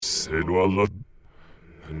Seduala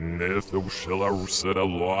Netho Shella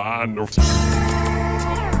Sedaloan.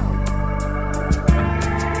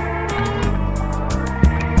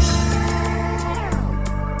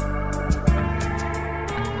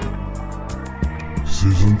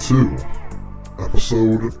 Season 2,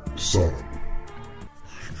 Episode 7.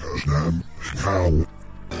 Shkaznan Shkal.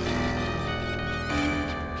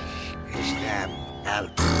 Islam al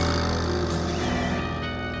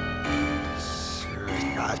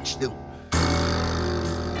Srachnu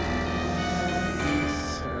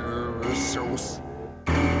Srsos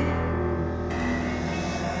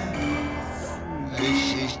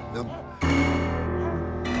Ishisnum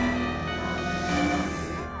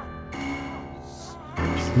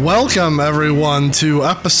Welcome, everyone, to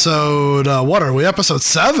episode, Episode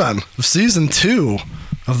 7 of Season 2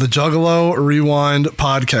 of the Juggalo Rewind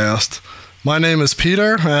podcast. My name is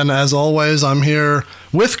Peter, and as always, I'm here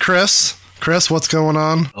with Chris. Chris, what's going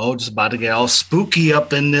on? Oh, just about to get all spooky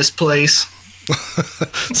up in this place.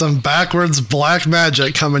 Some backwards black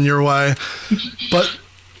magic coming your way. But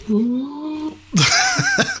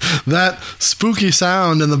that spooky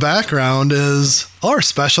sound in the background is our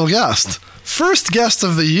special guest. First guest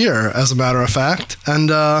of the year, as a matter of fact. And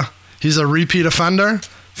he's a repeat offender.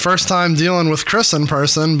 First time dealing with Chris in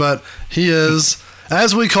person, but he is,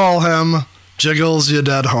 as we call him, Jiggles, you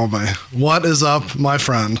dead homie. What is up, my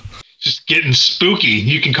friend? Just getting spooky.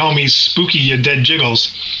 You can call me Spooky, you dead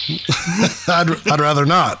Jiggles. I'd rather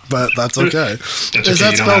not, but that's okay. Is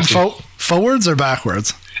that spelled forwards or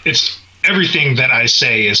backwards? It's everything that I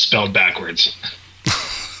say is spelled backwards.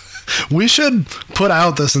 We should put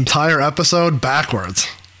out this entire episode backwards.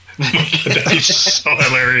 That'd be so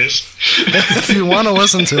hilarious. If you want to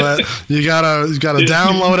listen to it, you gotta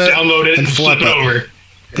download it and flip it over.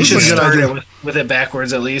 You should start it with it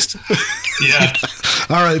backwards at least. Yeah.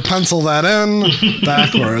 All right, pencil that in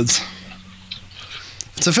backwards.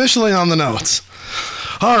 It's officially on the notes.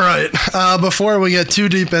 All right, before we get too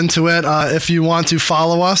deep into it, if you want to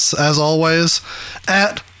follow us, as always,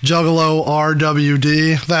 at Juggalo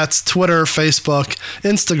RWD, that's Twitter, Facebook,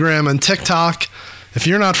 Instagram, and TikTok. If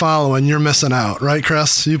you're not following, you're missing out, right,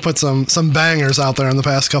 Chris? You put some bangers out there in the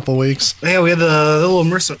past couple weeks. Yeah, we had the little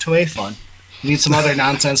Mercer Toy fun. We need some other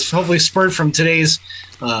nonsense, hopefully spurred from today's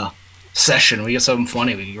session. We get something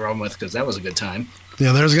funny we can run with, because that was a good time.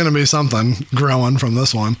 Yeah, there's going to be something growing from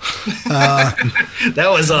this one. That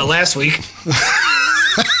was last week.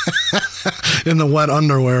 In the wet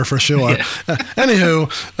underwear, for sure. Yeah. Anywho,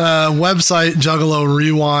 website,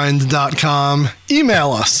 juggalorewind.com.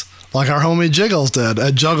 Email us, like our homie Jiggles did,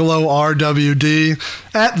 at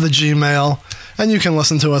juggalorwd@the.gmail. And you can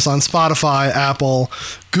listen to us on Spotify, Apple,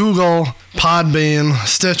 Google, Podbean,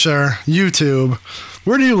 Stitcher, YouTube.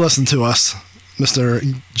 Where do you listen to us, Mr.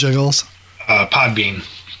 Jiggles? Podbean.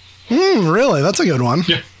 Really? That's a good one.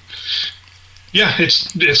 Yeah,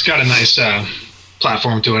 it's got a nice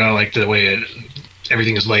platform to it. I like the way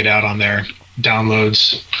everything is laid out on there.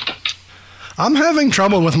 Downloads. I'm having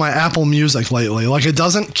trouble with my Apple Music lately. Like, it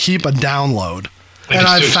doesn't keep a download. Like, and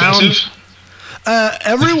it's too expensive?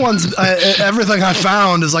 Everyone's everything I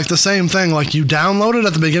found is like the same thing. Like, you download it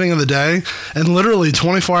at the beginning of the day, and literally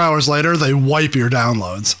 24 hours later, they wipe your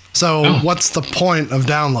downloads. So what's the point of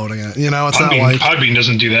downloading it? You know, it's not like Podbean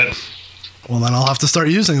doesn't do that. Well, then I'll have to start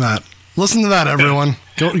using that. Listen to that, everyone.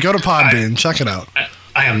 Go to Podbean. Check it out.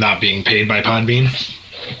 I am not being paid by Podbean.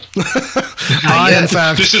 In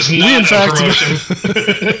fact, this is not a promotion.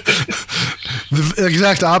 The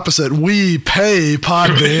exact opposite. We pay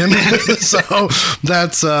Podbean. So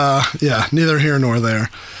that's, neither here nor there.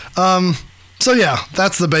 So yeah,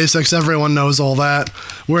 that's the basics. Everyone knows all that.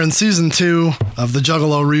 We're in Season 2 of the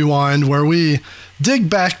Juggalo Rewind, where we dig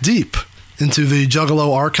back deep into the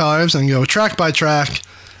Juggalo archives and go track by track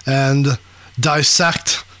and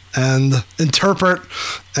dissect and interpret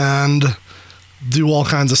and do all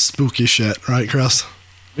kinds of spooky shit. Right, Chris?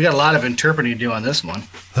 We got a lot of interpreting to do on this one.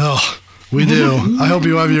 Oh, we do. I hope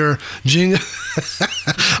you have your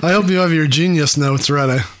genius notes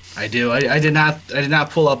ready. I do. I did not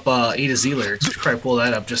pull up A to Z lyrics. We should probably pull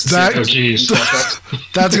that up just to Oh, see. geez.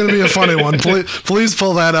 That's going to be a funny one. Please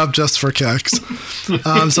pull that up just for kicks.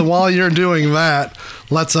 So while you're doing that,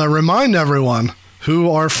 let's remind everyone who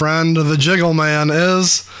our friend the Jiggle Man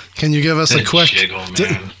is. Can you give us a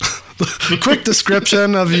quick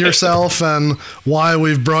description of yourself and why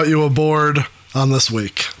we've brought you aboard on this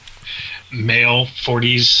week? Male,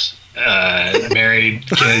 40s, married,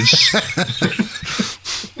 kids.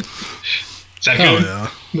 Is that good? Yeah.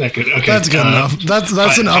 That good? Okay. That's good enough. That's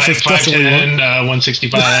enough. If that's what we want.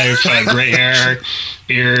 165, gray hair,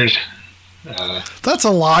 beard. That's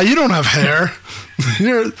a lie. You don't have hair.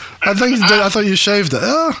 I think you did, I thought you shaved it.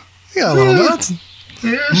 Yeah, a little bit.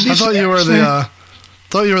 I thought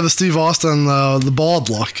you were the Steve Austin, the bald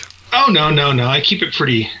look. Oh no! I keep it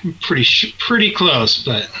pretty close,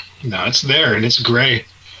 but no, it's there and it's gray,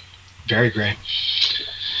 very gray.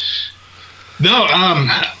 No,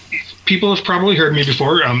 people have probably heard me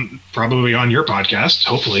before. Probably on your podcast.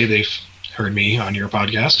 Hopefully, they've heard me on your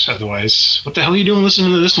podcast. Otherwise, what the hell are you doing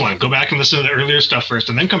listening to this one? Go back and listen to the earlier stuff first,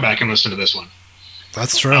 and then come back and listen to this one.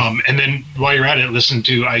 That's true. And then while you're at it, listen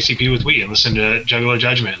to ICP with We, and listen to Juggalo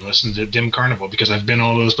Judgment, and listen to Dim Carnival, because I've been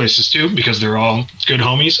all those places too, because they're all good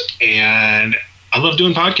homies, and I love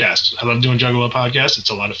doing podcasts. I love doing Juggalo podcasts. It's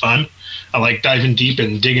a lot of fun. I like diving deep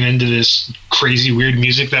and digging into this crazy, weird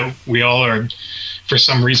music that we all are, for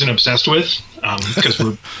some reason, obsessed with, because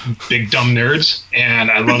we're big, dumb nerds, and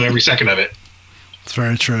I love every second of it. It's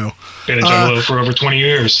very true. Been a Juggalo for over 20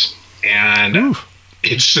 years, and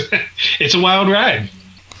it's a wild ride.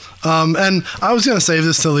 And I was going to save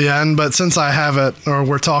this till the end, but since I have it, or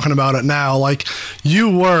we're talking about it now, like, you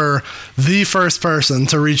were the first person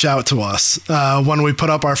to reach out to us when we put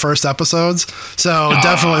up our first episodes. So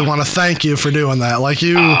definitely want to thank you for doing that. Like,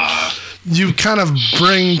 you kind of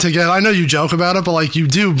bring together, I know you joke about it, but like, you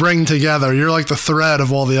do bring together, you're like the thread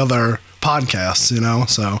of all the other podcasts, you know?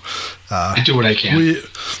 So I do what I can.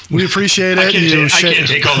 We appreciate it. I can't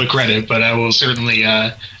take all the credit, but I will certainly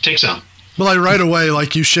take some. But like, right away,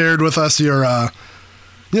 like, you shared with us your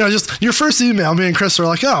just your first email. Me and Chris were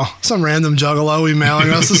like, oh, some random juggalo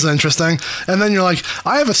emailing us. This is interesting. And then you're like,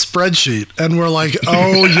 I have a spreadsheet. And we're like,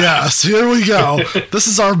 oh, yes, here we go. This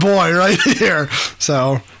is our boy right here.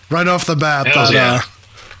 So right off the bat,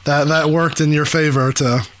 that worked in your favor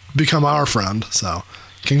to become our friend. So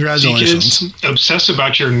congratulations. See, kids, obsess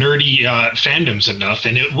about your nerdy fandoms enough,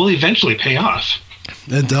 and it will eventually pay off.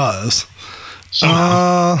 It does.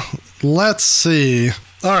 Somehow. Let's see.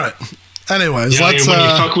 All right. Anyways, when let's. When you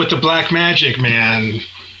fuck with the black magic, man,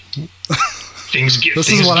 things get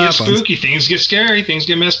spooky, things get scary, things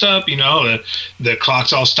get messed up. You know, the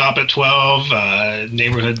clocks all stop at 12.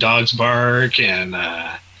 Neighborhood dogs bark, and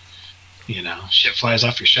shit flies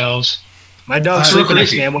off your shelves. My dog's sleeping next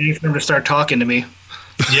to me. I'm waiting for him to start talking to me.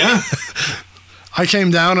 Yeah. I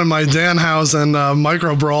came down in my Danhausen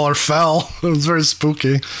micro brawler fell. It was very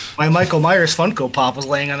spooky. My Michael Myers Funko Pop was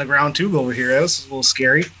laying on the ground too over here. That was a little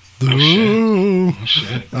scary. Oh,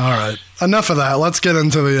 shit. All right. Enough of that. Let's get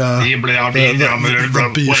into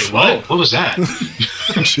the beef. Wait, what? What was that?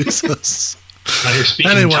 Jesus.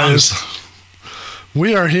 Anyways,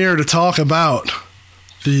 we are here to talk about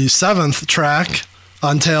the 7th track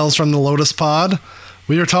on Tales from the Lotus Pod.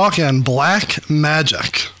 We are talking Black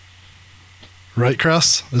Magic. Right,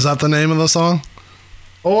 Chris? Is that the name of the song?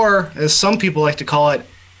 Or, as some people like to call it,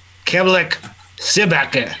 Keblik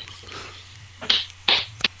Sibake.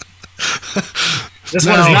 This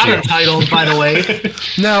one is not untitled, by the way.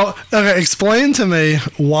 Now, okay, explain to me,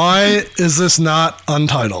 why is this not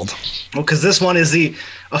untitled? Well, because this one is the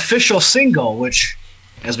official single, which,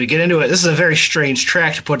 as we get into it, this is a very strange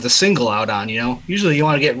track to put the single out on, you know? Usually you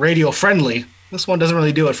want to get radio friendly. This one doesn't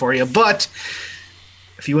really do it for you, but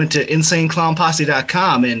if you went to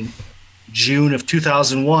InsaneClownPosse.com in June of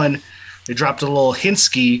 2001, they dropped a little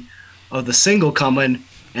hint-ski of the single coming,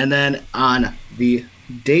 and then on the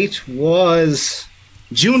date was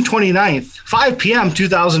June 29th, 5 p.m.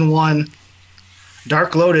 2001,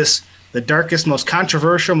 Dark Lotus, the darkest, most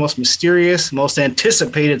controversial, most mysterious, most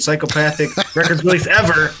anticipated psychopathic records release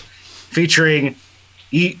ever, featuring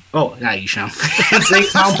not Esham. Insane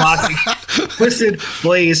Clown Posse, Twisted,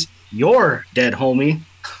 Blaze, Your Dead Homie,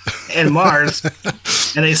 and Mars.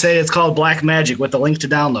 And they say it's called Black Magic with the link to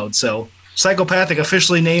download. So Psychopathic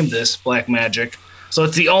officially named this Black Magic. So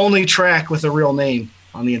it's the only track with a real name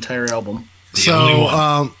on the entire album.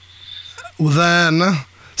 So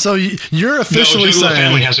you're officially saying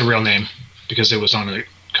Family has a real name because it was on a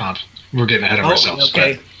comp. We're getting ahead of ourselves.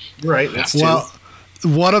 Okay, you're right. That's two. Well,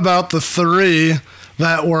 what about the 3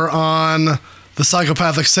 that were on the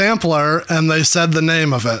Psychopathic sampler and they said the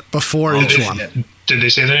name of it before each one? Did they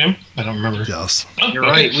say the name? I don't remember. Yes. Oh, you're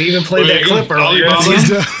right. We even played that clip earlier.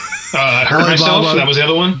 Hurt Myself. That was the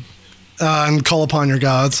other one. And Call Upon Your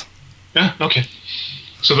Gods. Yeah. Okay.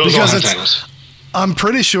 So those all have titles. I'm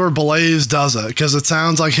pretty sure Blaze does it because it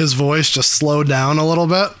sounds like his voice just slowed down a little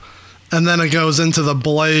bit, and then it goes into the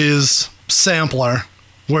Blaze sampler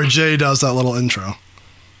where Jay does that little intro.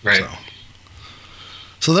 Right.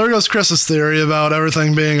 So there goes Chris's theory about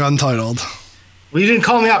everything being untitled. Well, you didn't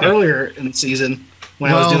call me out earlier in the season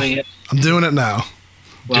when I was doing it. I'm doing it now.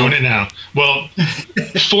 Doing it now. Well,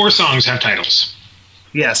 4 songs have titles.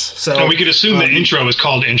 Yes. So and we could assume the intro is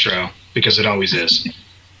called Intro. because it always is.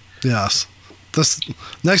 Yes. This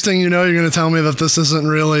next thing you know, you're going to tell me that this isn't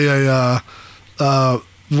really a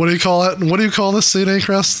what do you call it? What do you call this CD,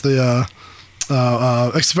 Chris? The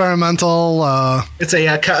experimental. It's a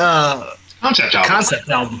Concept album. concept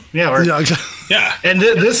album. Yeah. Yeah. And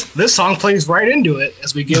this song plays right into it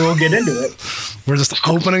as we'll get into it. We're just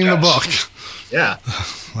opening the book. Yeah.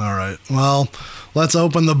 All right. Well, let's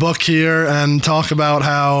open the book here and talk about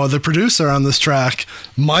how the producer on this track,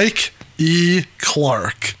 Mike E.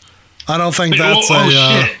 Clark. I don't think that's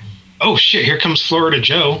shit. Oh shit! Here comes Florida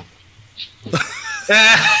Joe.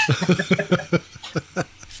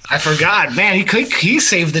 I forgot, man. He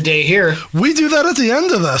saved the day here. We do that at the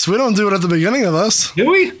end of this. We don't do it at the beginning of this. Do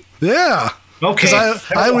we? Yeah. Okay. Because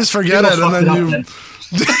I always forget it, and then you.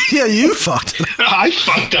 Yeah, you fucked it. I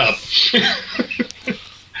fucked up.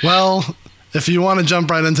 Well, if you want to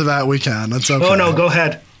jump right into that, we can. It's okay. Oh no, go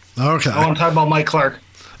ahead. Okay. I want to talk about Mike Clark.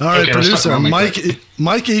 All right, Okay, let's talk producer about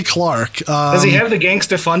Mike E. Clark. Does he have the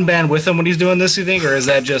Gangsta Fun band with him when he's doing this, you think, or is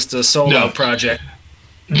that just a solo No. project?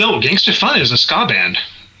 No, Gangsta Fun is a ska band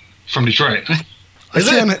from Detroit. Is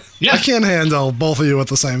it? Yeah. I can't handle both of you at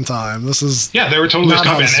the same time. This is Yeah, they were totally a Not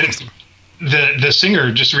ska how it's band. supposed And the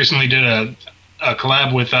singer just recently did a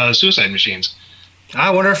collab with Suicide Machines. I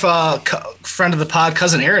wonder if friend of the pod,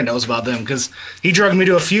 cousin Aaron, knows about them because he drugged me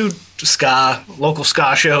to a few local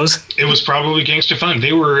ska shows. It was probably Gangsta Fun.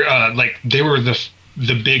 They were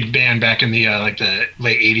the big band back in the the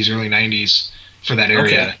late '80s, early '90s for that area.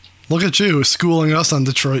 Okay. look at you schooling us on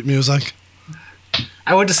Detroit music.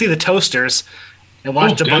 I went to see the Toasters and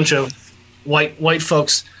watched Oh, a good. bunch of white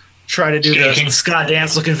folks try to do Skanking. the ska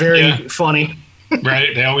dance, looking very Yeah. funny.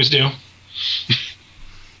 Right? They always do.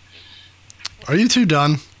 Are you two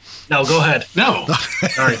done? No, go ahead. No,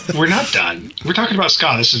 Sorry. we're not done. We're talking about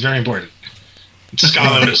ska. This is very important. It's Ska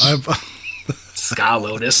Lotus. Ska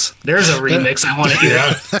Lotus. There's a remix I want to hear.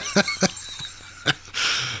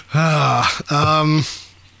 Yeah.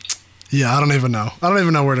 Yeah, I don't even know. I don't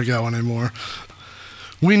even know where to go anymore.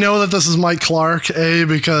 We know that this is Mike Clark, A,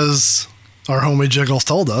 because our homie Jiggles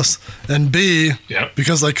told us, and B, Yep.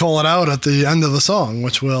 because they call it out at the end of the song,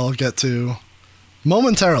 which we'll get to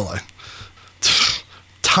momentarily.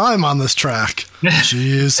 Time on this track.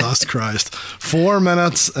 Jesus Christ. 4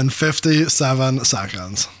 minutes and 57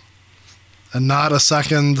 seconds. And not a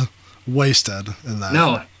second wasted in that.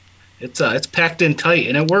 No, it's packed in tight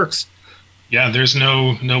and it works. Yeah, there's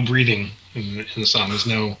no breathing in the song. There's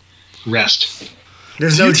no rest.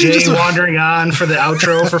 There's Do no you think Jay just- wandering on for the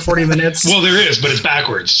outro for 40 minutes. Well, there is, but it's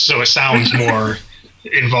backwards, so it sounds more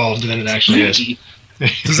involved than it actually is.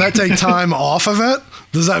 Does that take time off of it?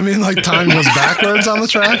 Does that mean like time goes backwards on the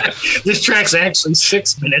track? This track's actually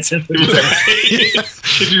 6 minutes into the track.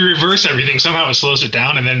 If you reverse everything, somehow it slows it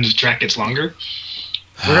down, and then the track gets longer.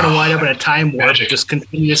 We're gonna wind up in a time warp, Magic. just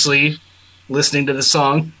continuously listening to the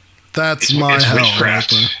song. That's my It's hell.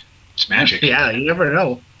 witchcraft. right there. It's magic. Yeah, you never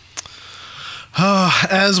know.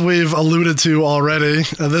 As we've alluded to already,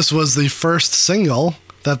 this was the first single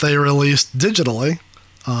that they released digitally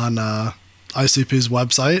on ICP's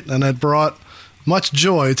website, and it brought much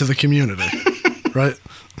joy to the community, right?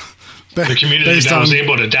 The community that was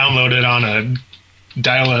able to download it on a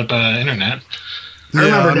dial-up internet. I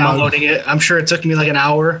remember on my- downloading it. I'm sure it took me like an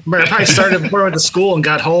hour. But I probably started before I went to school and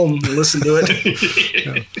got home and listened to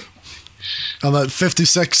it. on that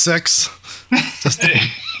 56.6.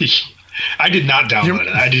 I did not download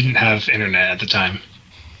it. I didn't have internet at the time.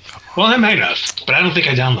 Well, I might have, but I don't think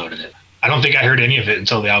I downloaded it. I don't think I heard any of it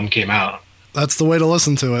until the album came out. That's the way to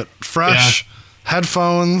listen to it. Fresh,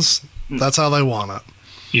 headphones. That's how they want it.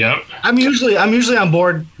 Yep. I'm usually on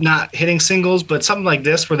board not hitting singles, but something like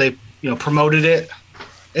this where they promoted it,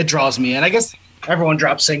 it draws me in. I guess everyone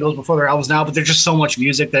drops singles before their albums now, but there's just so much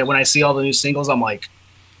music that when I see all the new singles, I'm like,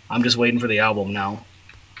 I'm just waiting for the album now.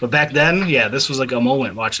 But back then, yeah, this was like a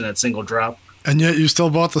moment watching that single drop. And yet you still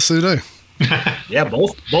bought the CD. Yeah,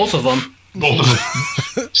 both of them. Both of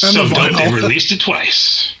them. So the dope, they vinyl. released it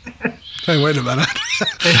twice. Hey, wait a minute.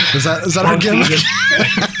 is that our gimmick?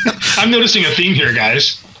 I'm noticing a theme here,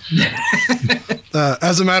 guys.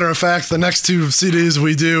 As a matter of fact, the next two CDs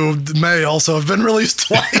we do may also have been released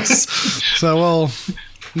twice. So, well,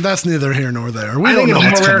 that's neither here nor there. We I don't think know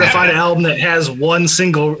it's what's more rare coming. to find an album that has one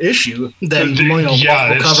single issue than Yeah, multiple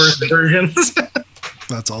it's- covers versions.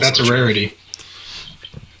 That's also That's a true. rarity.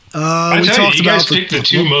 I We tell talked you, you guys about picked the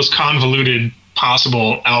two most convoluted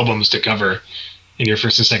possible albums to cover in your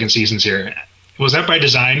first and second seasons here. Was that by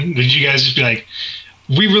design? Did you guys just be like,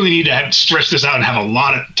 we really need to stretch this out and have a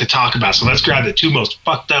lot to talk about, so let's grab the two most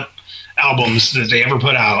fucked up albums that they ever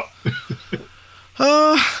put out?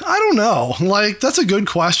 I don't know. Like, that's a good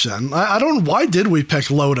question. I don't. Why did we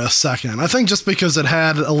pick Lotus second? I think just because it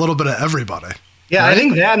had a little bit of everybody. Yeah, right? I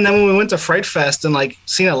think that, and then when we went to Fright Fest and like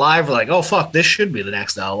seen it live, we're like, oh fuck, this should be the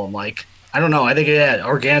next album. Like, I don't know. I think it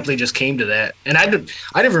organically just came to that, and I didn't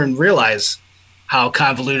even realize how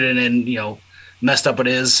convoluted and messed up it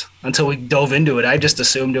is until we dove into it. I just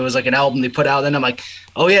assumed it was like an album they put out. Then I'm like,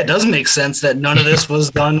 oh yeah, it does make sense that none of this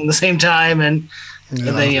was done at the same time, and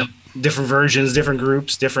then different versions, different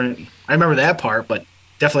groups, different. I remember that part, but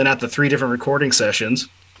definitely not the 3 different recording sessions.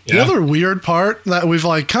 The other weird part that we've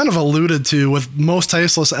like kind of alluded to with Most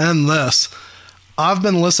Tasteless and this, I've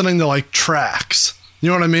been listening to like tracks. You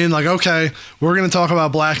know what I mean? Like, okay, we're going to talk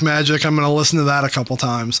about Black Magic. I'm going to listen to that a couple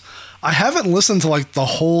times. I haven't listened to like the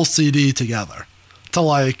whole CD together to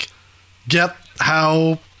like get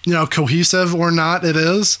how, cohesive or not it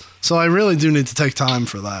is. So I really do need to take time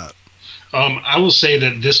for that. I will say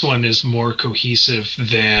that this one is more cohesive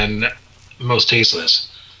than Most Tasteless.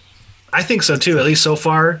 I think so too, at least so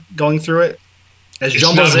far going through it. As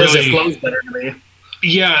jumbled as it flows better to me.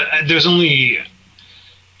 Yeah, there's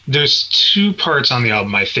 2 parts on the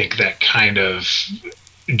album I think that kind of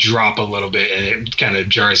drop a little bit, and it kind of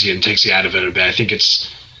jars you and takes you out of it a bit. I think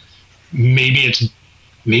maybe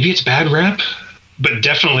it's bad rap, but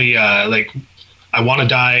definitely like I Want to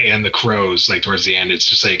Die and The Crows, like towards the end, it's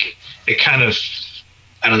just like it kind of,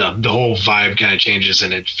 I don't know, the whole vibe kind of changes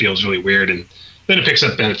and it feels really weird, and then it picks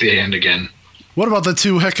up at the end again. What about the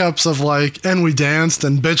 2 hiccups of like, and we danced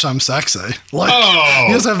and bitch I'm sexy? Like,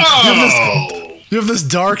 you have this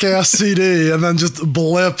dark ass CD and then just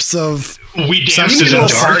blips of We Danced isn't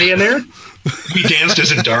dark. In there? We Danced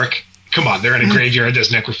isn't dark. Come on, they're in a graveyard. There's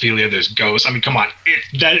necrophilia. There's ghosts. I mean, come on.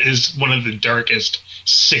 That is one of the darkest,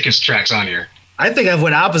 sickest tracks on here. I think I've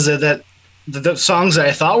went opposite, that the songs that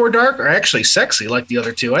I thought were dark are actually sexy, like the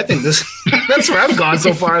other 2. I think that's where I've gone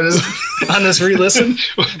so far on this re-listen.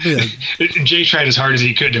 Jay tried as hard as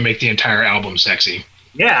he could to make the entire album sexy.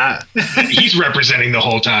 Yeah. He's representing the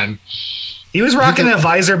whole time. He was rocking that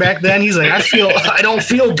visor back then. He's like, I don't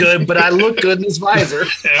feel good, but I look good in this visor.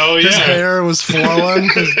 Oh yeah. His hair was flowing.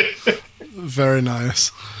 Very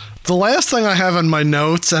nice. The last thing I have in my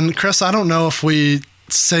notes, and Chris, I don't know if we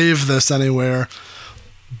save this anywhere.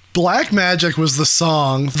 Black Magic was the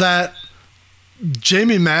song that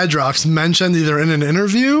Jamie Madrox mentioned either in an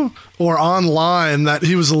interview or online that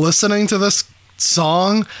he was listening to this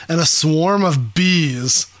song and a swarm of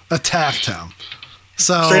bees attacked him.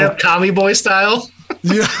 So straight up Tommy Boy style.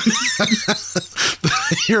 Yeah.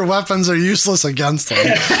 Your weapons are useless against him.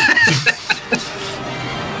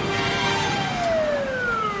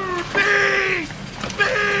 Bees!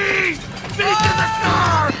 Bees! Bees in the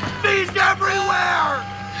car! Bees everywhere!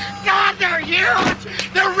 God, they're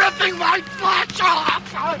huge! They're ripping my flesh off!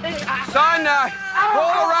 Son,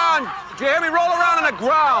 roll around. Do you hear me? Roll around on the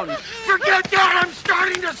ground. Forget that! I'm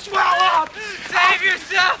starting to swell up! Save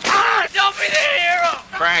yourself! Don't be the hero!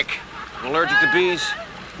 Frank, I'm allergic to bees.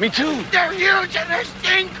 Me too. They're huge and they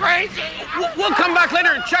sting crazy! We'll come back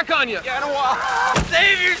later and check on you. Yeah, in a while.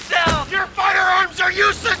 Save yourself! Your firearms are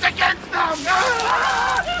useless against them!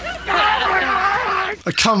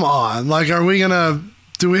 Come on. Like,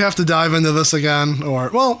 do we have to dive into this again?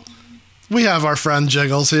 Or, well, we have our friend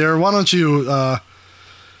Jiggles here. Why don't you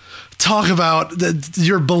talk about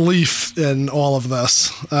your belief in all of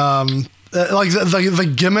this? Like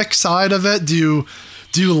the gimmick side of it. Do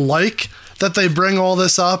you like that they bring all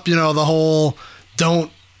this up? The whole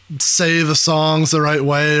don't say the songs the right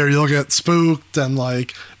way or you'll get spooked, and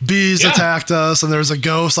like bees attacked us and there's a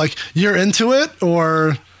ghost. Like, you're into it,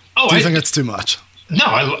 or do you think it's too much? No,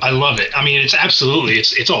 I love it. I mean, it's absolutely,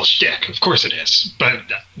 it's all shtick. Of course it is. But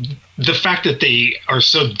the fact that they are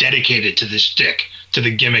so dedicated to this shtick, to the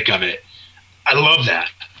gimmick of it, I love that.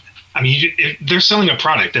 I mean, they're selling a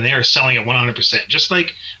product, and they are selling it 100%. Just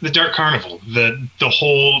like the Dark Carnival, the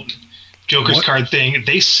whole Joker's card thing,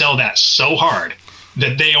 they sell that so hard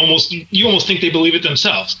that you almost think they believe it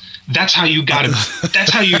themselves. That's how you gotta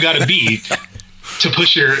be to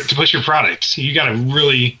push your product. You gotta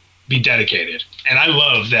really be dedicated. And I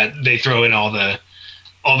love that they throw in all the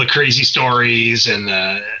crazy stories and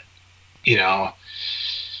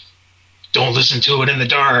don't listen to it in the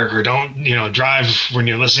dark, or don't, drive when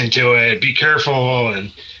you're listening to it. Be careful.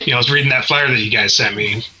 And, I was reading that flyer that you guys sent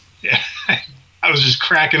me. Yeah. I was just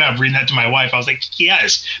cracking up reading that to my wife. I was like,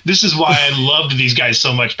 yes, this is why I loved these guys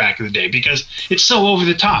so much back in the day, because it's so over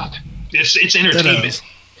the top. It's entertainment. It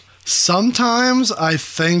Sometimes I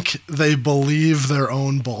think they believe their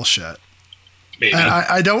own bullshit. Maybe. And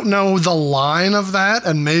I don't know the line of that,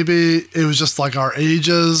 and maybe it was just like our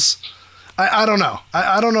ages. I don't know.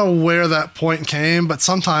 I don't know where that point came, but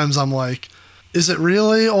sometimes I'm like, is it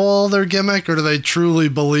really all their gimmick, or do they truly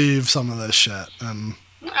believe some of this shit? And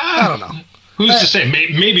I don't know. Who's to say?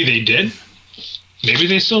 Maybe they did. Maybe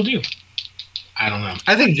they still do. I don't know.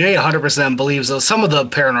 I think Jay 100% believes some of the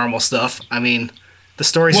paranormal stuff. I mean, the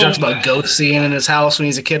story starts about ghosts seeing in his house when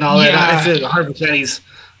he's a kid and all that. I feel 100%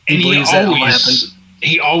 he believes that all happened.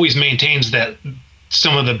 He always maintains that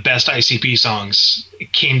some of the best ICP songs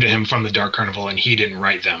came to him from the Dark Carnival, and he didn't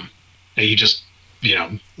write them. And he just,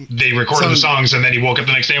 they recorded the songs, and then he woke up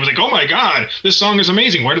the next day and was like, oh my God, this song is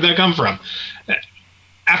amazing. Where did that come from?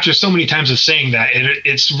 After so many times of saying that,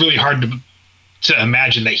 it's really hard to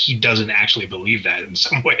imagine that he doesn't actually believe that in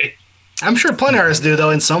some way. I'm sure plenty of artists do,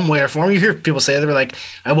 though, in some way or form. You hear people say they were like,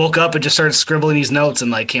 I woke up and just started scribbling these notes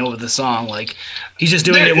and like came up with the song. Like he's just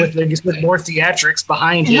doing it with more theatrics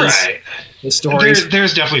behind his stories.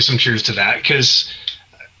 There's definitely some truth to that, because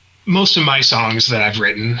most of my songs that I've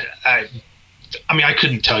written, I mean, I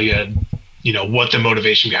couldn't tell you, what the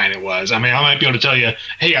motivation behind it was. I mean, I might be able to tell you,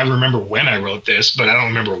 hey, I remember when I wrote this, but I don't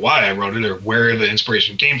remember why I wrote it or where the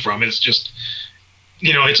inspiration came from. It's just,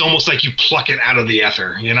 it's almost like you pluck it out of the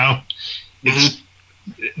ether, It's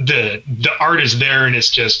the art is there, and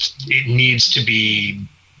it needs to be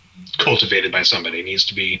cultivated by somebody. It needs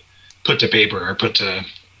to be put to paper or put to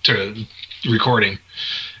recording,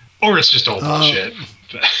 or it's just all bullshit.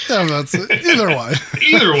 Yeah, that's it. Either way.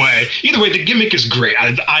 Either way, the gimmick is great.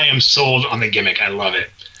 I am sold on the gimmick. I love it.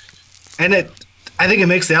 And I think it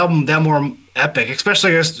makes the album that more epic, especially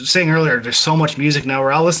like I was saying earlier, there's so much music now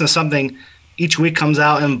where I'll listen to something each week comes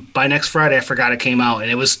out, and by next Friday I forgot it came out,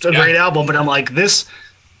 and it was a great album, but I'm like, this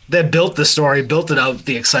that built the story, built it up,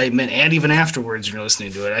 the excitement, and even afterwards you're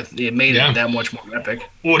listening to it, it made it that much more epic.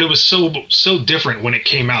 Well, it was so different when it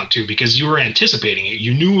came out too, because you were anticipating it.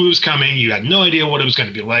 You knew it was coming. You had no idea what it was going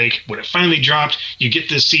to be like. When it finally dropped, you get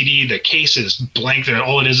this CD. The case is blank.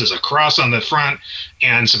 All it is a cross on the front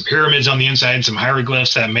and some pyramids on the inside and some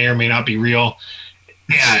hieroglyphs that may or may not be real.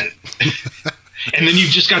 And and then you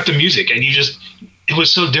just got the music, and it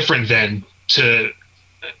was so different than to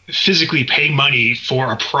physically pay money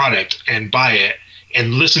for a product and buy it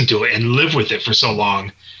and listen to it and live with it for so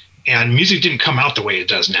long. And music didn't come out the way it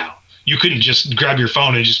does now. You couldn't just grab your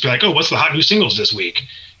phone and just be like, oh, what's the hot new singles this week?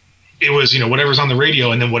 It was, whatever's on the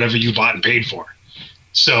radio and then whatever you bought and paid for.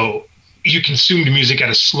 So you consumed music at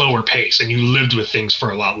a slower pace, and you lived with things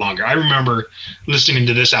for a lot longer. I remember listening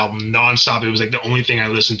to this album nonstop. It was like the only thing I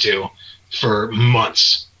listened to for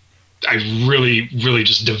months. I really, really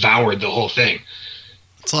just devoured the whole thing.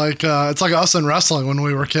 It's like us in wrestling when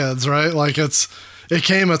we were kids, right? Like it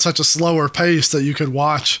came at such a slower pace that you could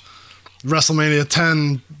watch WrestleMania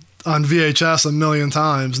 10 on VHS a million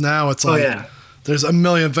times. Now it's like there's a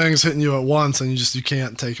million things hitting you at once, and you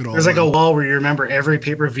can't take it all. There's like a wall where you remember every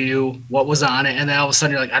pay-per-view, what was on it, and then all of a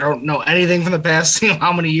sudden you're like, I don't know anything from the past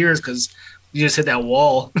how many years, because you just hit that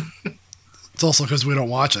wall. It's also because we don't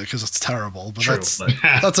watch it because it's terrible. But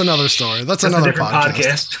that's another story. That's another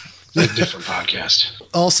podcast. A different podcast.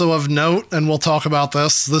 Also of note, and we'll talk about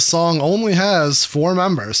this song only has 4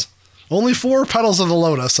 members. Only 4 Petals of the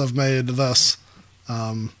Lotus have made this.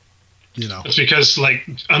 It's because,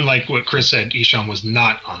 unlike what Chris said, Isham was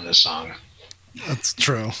not on this song. That's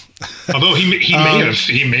true. Although he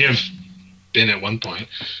may have been at one point.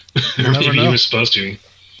 Or maybe he was supposed to.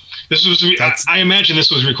 This was. I imagine this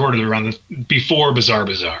was recorded around before Bizarre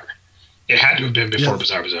Bazaar. It had to have been before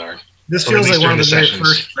Bizarre Bazaar. This feels like one of the very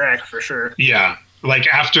first track for sure. Yeah, like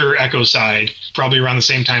after Echo Side, probably around the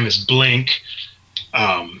same time as Blink.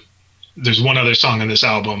 There's one other song on this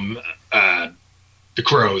album, The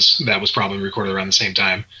Crows, that was probably recorded around the same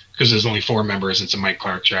time, because there's only 4 members. It's a Mike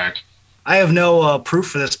Clark track. I have no proof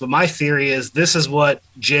for this, but my theory is this is what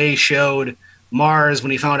Jay showed Mars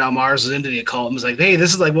when he found out Mars was into the occult, and was like, hey,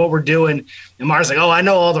 this is like what we're doing. And Mars like, oh, I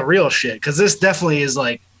know all the real shit, because this definitely is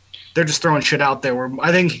like they're just throwing shit out there. Where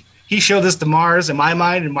I think he showed this to Mars in my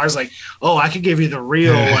mind, and Mars like, oh, I could give you the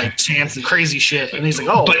real chance and crazy shit. And he's like,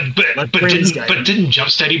 oh, but didn't Jump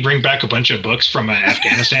Steady bring back a bunch of books from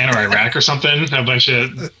Afghanistan or Iraq or something? A bunch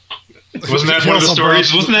of wasn't that one of the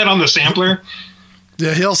stories? Wasn't that on the sampler?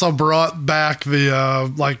 Yeah, he also brought back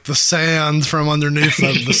the the sand from underneath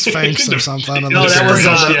the Sphinx or something. No,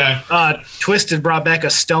 that was Twisted brought back a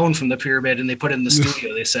stone from the pyramid, and they put it in the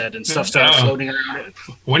studio. They said, and stuff started floating around it.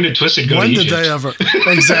 When did Twisted go to Egypt? When did they ever?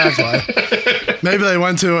 Exactly. Maybe they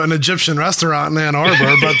went to an Egyptian restaurant in Ann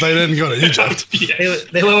Arbor, but they didn't go to Egypt.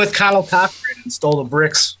 They went with Kyle Cochran and stole the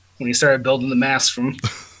bricks when he started building the mask from.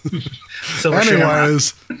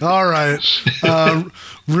 Anyways, all right.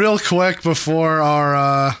 Real quick before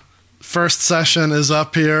our first session is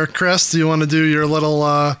up here. Chris, do you want to do your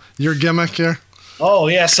little your gimmick here? Oh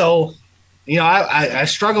yeah, so I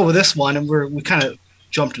struggle with this one, and we kind of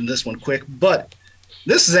jumped into this one quick, but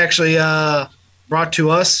this is actually brought to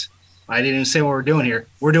us. I didn't even say what we're doing here.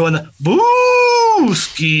 We're doing the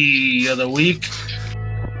Booski of the week.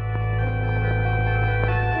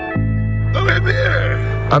 Beer.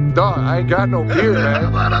 I'm done. I ain't got no beer, man. How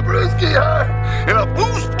about a brewski, huh? And a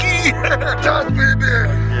booski. Toss me a beer.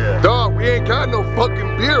 Yeah. Dog, we ain't got no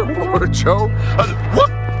fucking beer for it, Joe.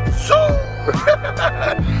 What? So?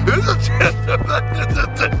 This is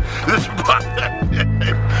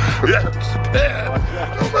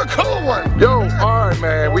a cold one. Yo, all right,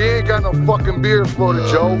 man. We ain't got no fucking beer floated,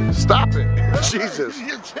 Joe. Stop it. Jesus.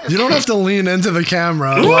 You don't have to lean into the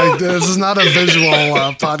camera. Like, this is not a visual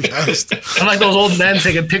podcast. I'm like those old men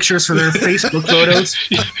taking pictures for their Facebook photos.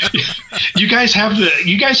 You guys have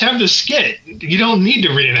the skit. You don't need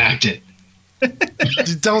to reenact it.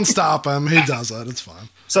 Don't stop him. He does it. It's fine.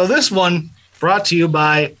 So this one brought to you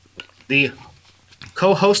by the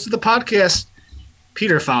co-host of the podcast.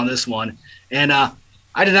 Peter found this one, and I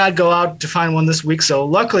did not go out to find one this week. So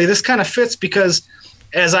luckily, this kind of fits because,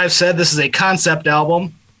 as I've said, this is a concept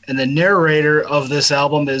album, and the narrator of this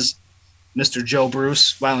album is Mr. Joe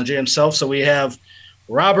Bruce, Violent J himself. So we have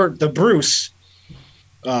Robert the Bruce,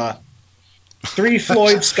 3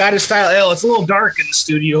 Floyd Scottish Style Ale. It's a little dark in the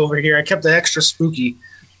studio over here. I kept it extra spooky,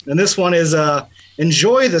 and this one is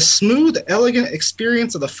enjoy the smooth, elegant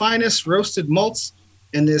experience of the finest roasted malts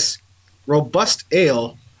in this robust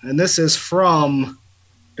ale. And this is from,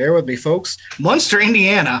 bear with me, folks, Munster,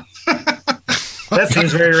 Indiana. That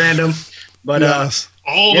seems very random. But yes.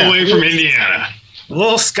 All the way from Indiana. A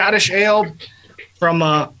little Scottish ale from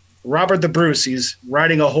Robert the Bruce. He's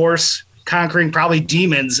riding a horse, conquering probably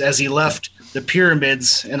demons as he left the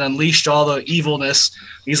pyramids and unleashed all the evilness.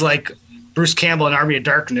 He's like Bruce Campbell in Army of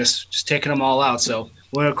Darkness, just taking them all out. So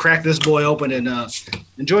we're going to crack this boy open and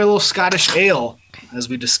enjoy a little Scottish ale as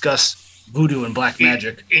we discuss voodoo and black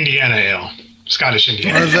magic. Indiana ale. Scottish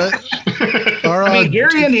Indiana. I mean,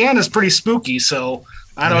 Gary, Indiana is pretty spooky, so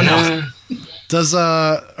I don't know. Does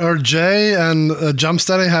or Jay and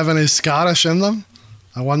Jumpsteady have any Scottish in them?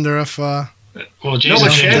 I wonder if... well, Jason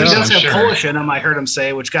does have Polish in them, I heard him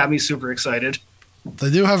say, which got me super excited. They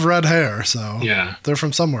do have red hair, so yeah, they're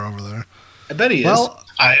from somewhere over there. I bet he is.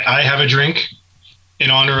 I have a drink in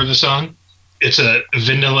honor of the song. It's a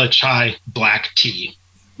vanilla chai black tea.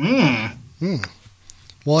 Well,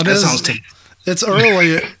 that sounds tasty. It's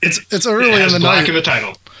early. It's early in the black night. in the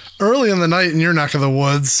title. Early in the night in your neck of the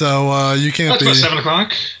woods, so you can't be. About 7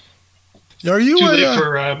 o'clock. Are you too late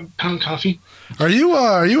for pound coffee? Are you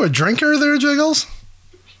a drinker there, Jiggles?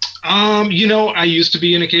 I used to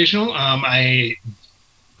be an occasional. I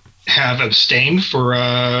have abstained for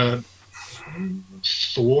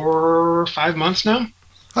 4 or 5 months now.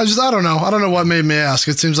 I don't know. I don't know what made me ask.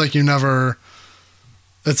 It seems like you never.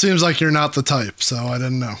 It seems like you're not the type, so I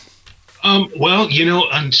didn't know. Well,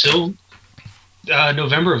 until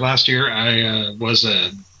November of last year, I was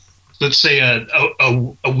a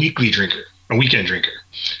weekly drinker, a weekend drinker.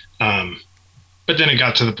 But then it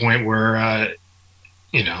got to the point where,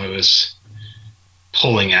 it was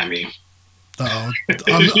pulling at me. Oh,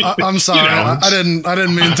 I'm sorry. I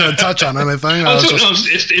didn't mean to touch on anything.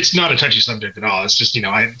 It's not a touchy subject at all. It's just,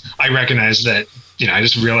 I recognize that, I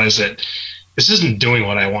just realized that this isn't doing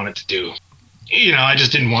what I want it to do. I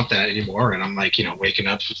just didn't want that anymore. And I'm like, waking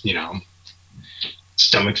up with,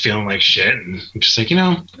 stomach feeling like shit. And I'm just like,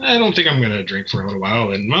 I don't think I'm going to drink for a little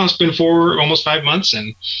while. And it's been almost 5 months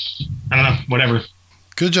and I don't know, whatever.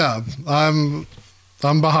 Good job. I'm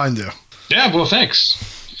behind you. Yeah. Well, thanks.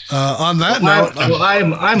 On that note,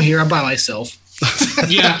 I'm here. I'm by myself.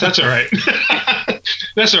 Yeah, that's all right.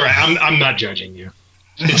 That's all right. I'm not judging you.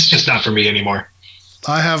 It's just not for me anymore.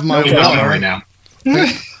 I have my water right now.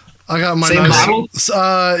 I got my same bottle.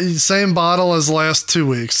 Same bottle as last 2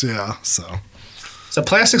 weeks. Yeah. So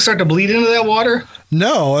plastic start to bleed into that water?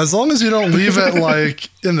 No, as long as you don't leave it like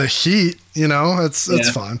in the heat, it's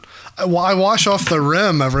fine. I wash off the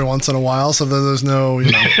rim every once in a while so that there's no,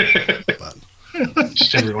 but.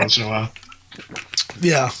 Just every once in a while.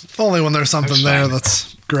 Yeah, only when there's something there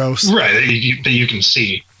that's gross. Right, that you can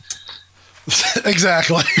see.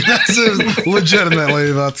 Exactly.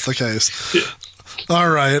 Legitimately, that's the case. All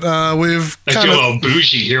right, we've I feel a little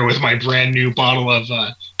bougie here with my brand new bottle of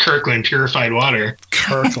Kirkland purified water.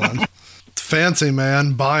 Kirkland. Fancy,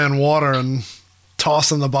 man. Buying water and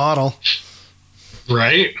tossing the bottle.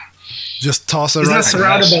 Right? Just toss it right. It's not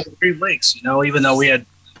surrounded by the Great Lakes, even though we had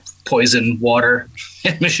poison water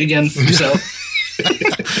in Michigan. So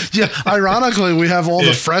Yeah, ironically, we have all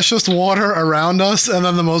the freshest water around us and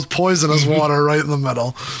then the most poisonous water right in the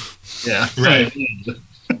middle. Yeah. Right.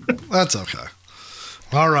 That's okay.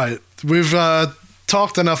 All right. We've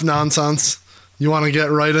talked enough nonsense. You want to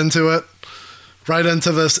get right into it? Right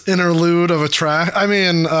into this interlude of a track? I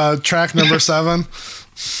mean, track number 7.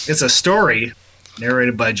 It's a story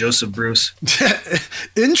narrated by Joseph Bruce.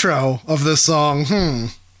 Intro of this song.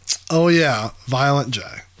 Oh, yeah. Violent J.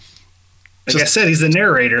 Like I said, he's the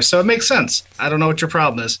narrator, so it makes sense. I don't know what your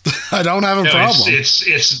problem is. I don't have a problem.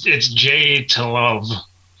 It's Jay to love.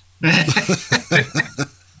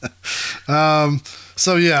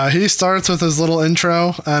 So yeah, he starts with his little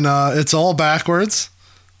intro, and it's all backwards.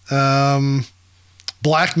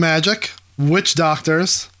 Black magic, witch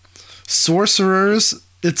doctors, sorcerers,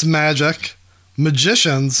 it's magic,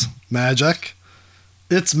 magicians, magic,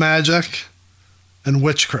 it's magic, and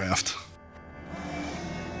witchcraft.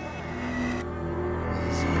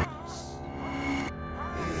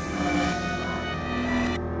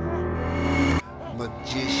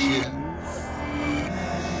 Magicians,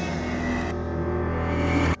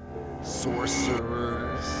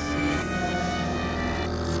 sorcerers,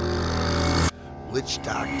 witch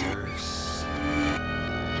doctors,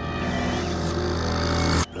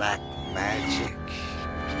 black magic.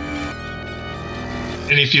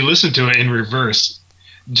 And if you listen to it in reverse,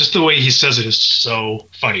 just the way he says it is so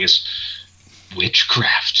funny. It's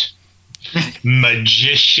witchcraft,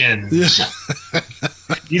 magicians. Yeah.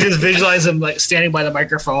 You just visualize him like standing by the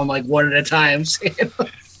microphone, like one at a time.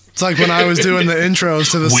 It's like when I was doing the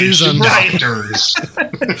intros to the Witch season. doctors.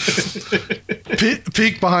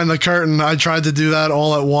 Peek behind the curtain. I tried to do that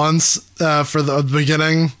all at once for the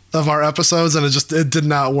beginning of our episodes, and it did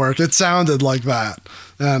not work. It sounded like that,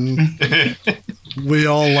 and we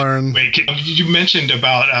all learn. Wait, you mentioned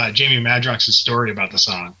about Jamie Madrox's story about the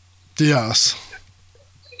song. Yes.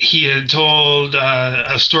 He had told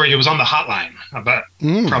a story. It was on the hotline about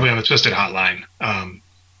probably on the Twisted hotline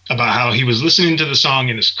about how he was listening to the song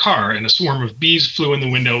in his car and a swarm of bees flew in the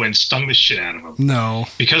window and stung the shit out of him. No.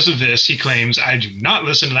 Because of this, he claims, I do not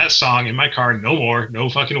listen to that song in my car no more. No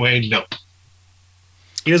fucking way. Nope.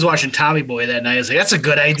 He was watching Tommy Boy that night. He's like, that's a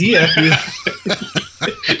good idea.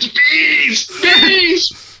 Bees!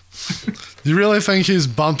 Bees! You really think he's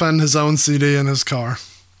bumping his own CD in his car?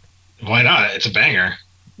 Why not? It's a banger.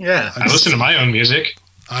 Yeah. I listen to my own music.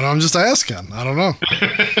 I'm just asking. I don't know.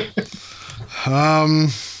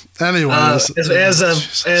 Anyways,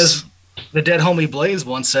 as the dead homie Blaze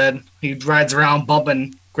once said, he rides around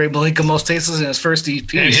bumping Great Malika Most Tasteless in his first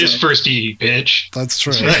EP. And his first EP, bitch. That's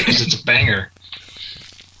true. That's right, because it's a banger.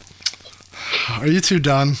 Are you two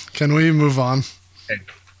done? Can we move on?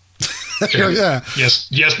 Sure. Yeah. Yes,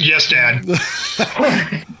 Dad. The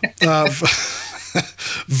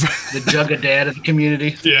Jugga-Dad of the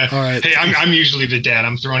community. Yeah. All right. Hey, I'm usually the dad.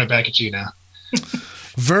 I'm throwing it back at you now.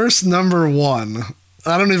 Verse number 1.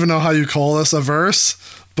 I don't even know how you call this a verse,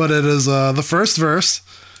 but it is the first verse.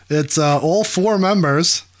 It's all 4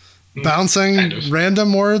 members bouncing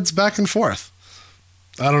random words back and forth.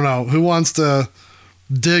 I don't know. Who wants to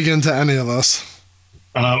dig into any of this?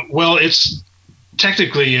 Well, it's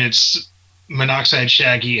Monoxide,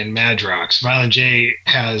 Shaggy, and Madrox. Violent J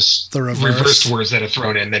has the reversed words that are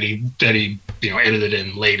thrown in that he edited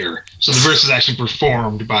in later. So the verse is actually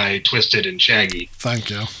performed by Twisted and Shaggy. Thank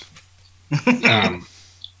you.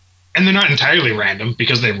 And they're not entirely random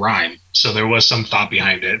because they rhyme. So there was some thought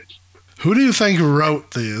behind it. Who do you think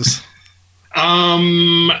wrote these?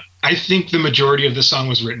 I think the majority of the song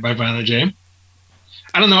was written by Violent J.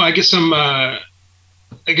 I don't know. I get a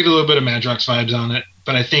little bit of Madrox vibes on it,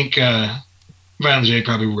 but I think Violent J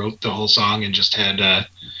probably wrote the whole song and just had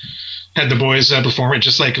the boys perform it,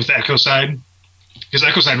 just like with Echo Side, because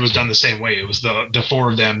Echo Side was done the same way. It was the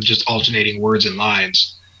 4 of them just alternating words and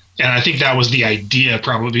lines, and I think that was the idea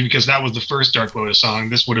probably because that was the first Dark Lotus song.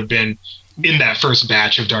 This would have been in that first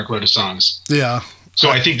batch of Dark Lotus songs. Yeah. So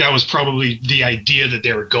I think that was probably the idea that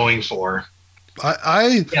they were going for.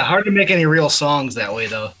 Yeah, hard to make any real songs that way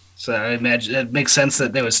though. So I imagine it makes sense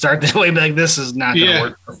that they would start that way, but like this is not going to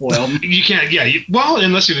work for Foil. You can't, well,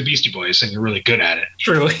 unless you're the Beastie Boys and you're really good at it.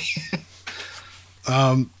 True.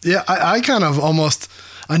 I kind of almost,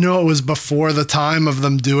 I know it was before the time of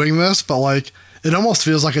them doing this, but like it almost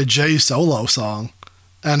feels like a Jay solo song.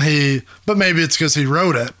 But maybe it's because he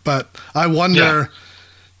wrote it, but I wonder,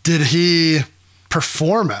 did he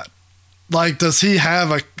perform it? Like, does he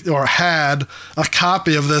have had a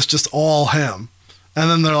copy of this just all him? And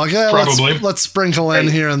then they're like, yeah, let's sprinkle in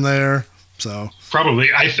here and there. So probably,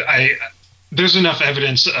 I there's enough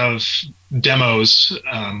evidence of demos.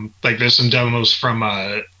 Like there's some demos from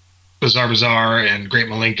Bizarre Bazaar and Great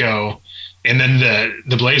Malenko, and then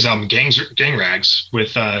the Blaze album, Gang Rags, with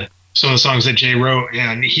some of the songs that Jay wrote,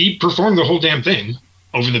 and he performed the whole damn thing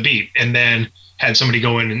over the beat, and then had somebody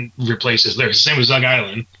go in and replace his lyrics. Same with Zug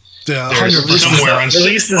Island. Yeah, there's 100%. somewhere on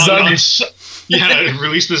Release the Zug.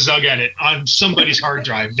 release the Zug edit on somebody's hard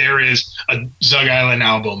drive. There is a Zug Island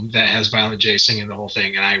album that has Violent J singing the whole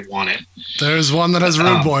thing, and I want it. There's one that has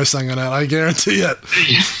Rude Boy singing it. I guarantee it.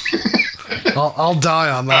 I'll die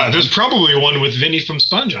on that. There's probably one with Vinny from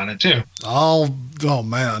Sponge on it too. Oh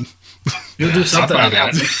man. You'll do something about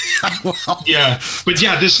like that. Well, Yeah, but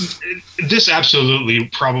yeah, this absolutely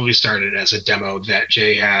probably started as a demo that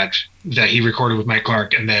Jay had that he recorded with Mike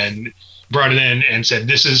Clark, and then brought it in and said,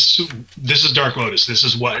 "This is Dark Lotus. This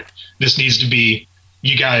is what this needs to be.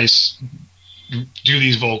 You guys do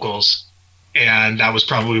these vocals," and that was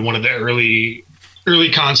probably one of the early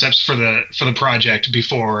concepts for the project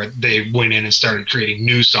before they went in and started creating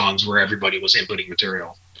new songs where everybody was inputting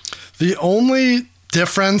material. the only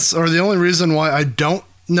difference, or the only reason why I don't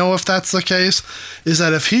know if that's the case, is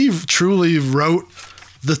that if he truly wrote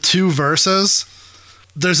the two verses,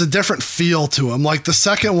 there's a different feel to him. Like the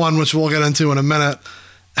second one, which we'll get into in a minute,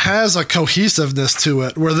 has a cohesiveness to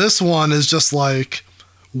it, where this one is just like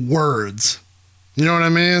words. You know what I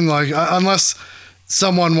mean? Like, unless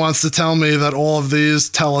someone wants to tell me that all of these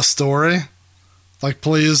tell a story, like,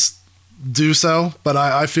 please do so. But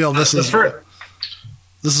I feel this is way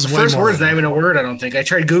first more. word's not even a word, I don't think. I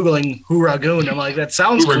tried Googling Hooraagoon. I'm like, that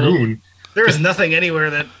sounds cool. Hooraagoon. There is nothing anywhere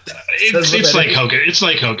that It's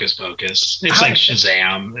like Hocus Pocus. It's like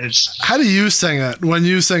Shazam. How do you sing it when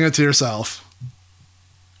you sing it to yourself?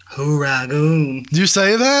 Hooraagoon. Do you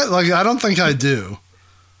say that? Like, I don't think I do.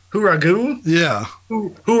 Hooragoo? Yeah.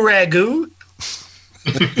 Hooragoo?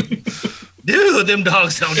 Dude, them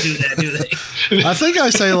dogs don't do that, do they? I think I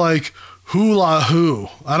say like hula hoo.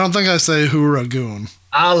 I don't think I say hooraagoon.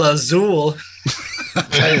 Alazul.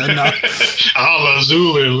 Ala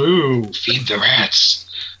Zulu, feed the rats.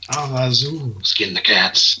 Ala Zulu, skin the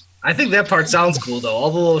cats. I think that part sounds cool though. All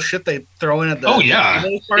the little shit they throw in at the Oh yeah,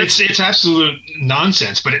 those parts. it's absolute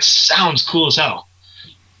nonsense, but it sounds cool as hell.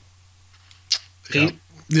 Pete?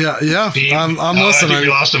 Yeah. Pete? I'm I think listening. we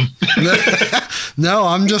lost him. No,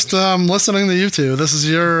 I'm just listening to you two. This is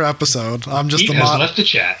your episode. I'm just Pete has left the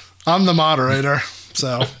chat. I'm the moderator.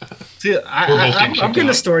 So See, We're both I'm getting getting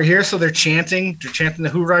a out. story here. So they're chanting the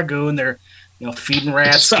Hooraagoon. They're feeding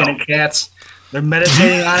rats, So- skinning cats. They're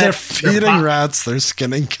meditating on they're it. feeding rats. They're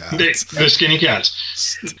skinning cats. They're skinny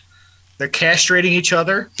cats. They're castrating each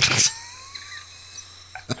other.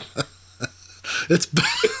 It's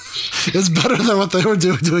better than what they were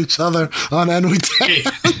doing to each other on And We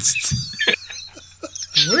Danced.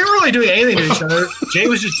 We weren't really doing anything to each other. Jay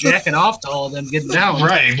was just jacking off to all of them, getting down.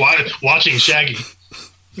 Right, watching Shaggy.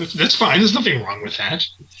 That's fine. There's nothing wrong with that.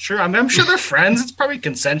 Sure, I'm sure they're friends. It's probably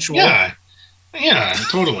consensual. Yeah,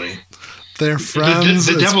 totally. They're friends.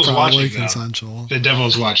 The It's devil's probably watching, though. consensual. The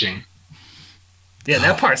devil's watching. Yeah,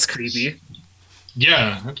 that part's creepy.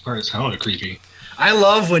 Yeah, that part is hella creepy. I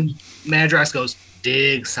love when Madrox goes,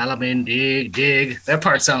 dig, Solomon, dig, dig. That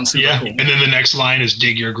part sounds super cool. And then the next line is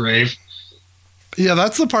dig your grave. Yeah,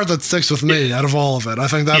 that's the part that sticks with me out of all of it. I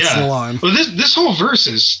think that's the line. Well, this whole verse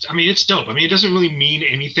is, it's dope. It doesn't really mean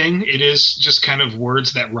anything. It is just kind of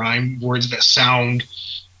words that rhyme, words that sound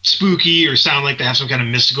spooky or sound like they have some kind of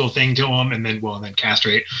mystical thing to them, and then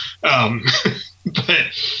castrate. But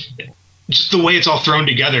just the way it's all thrown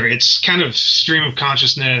together, it's kind of stream of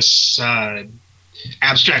consciousness,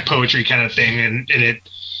 abstract poetry kind of thing, and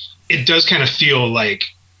it does kind of feel like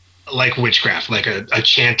witchcraft, like a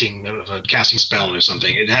chanting of a casting spell or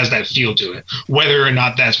something. It has that feel to it. Whether or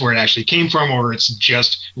not that's where it actually came from, or it's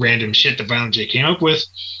just random shit that Violent J came up with,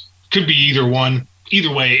 could be either one.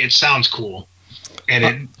 Either way, it sounds cool, and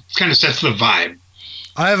it kind of sets the vibe.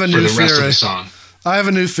 I have a for new the rest of theory. the song. I have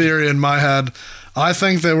a new theory in my head. I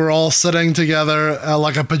think they were all sitting together at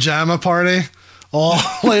like a pajama party, all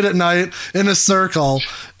late at night in a circle,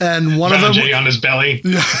 and one Violent of them J on his belly.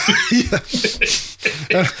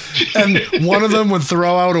 and one of them would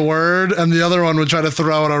throw out a word, and the other one would try to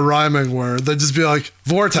throw out a rhyming word. They'd just be like,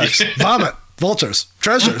 vortex, vomit, vultures,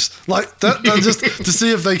 treasures, like that just to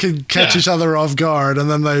see if they could catch each other off guard. And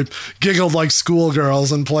then they giggled like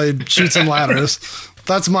schoolgirls and played shoots and ladders.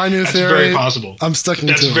 That's my new That's theory. very possible. I'm sticking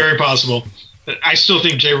That's to it. very possible. I still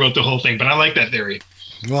think Jay wrote the whole thing, but I like that theory.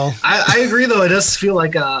 Well, I agree though. It does feel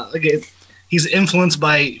like he's influenced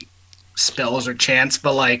by spells or chants,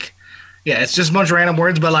 but it's just a bunch of random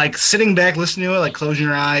words. But sitting back, listening to it, closing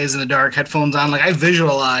your eyes in the dark, headphones on, I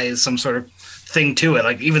visualize some sort of thing to it.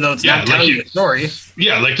 Like even though it's Yeah, not telling you a story.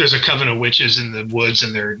 Yeah, like there's a coven of witches in the woods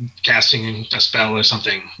and they're casting a spell or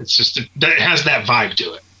something. It's just that it has that vibe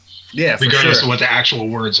to it. Yeah, for regardless sure. of what the actual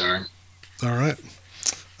words are. All right.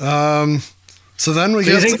 So then we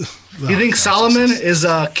Do get. you think Solomon is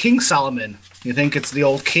King Solomon? You think it's the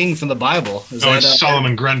old king from the Bible? Is that, It's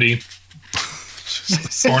Solomon Grundy.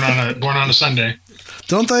 born on a Sunday.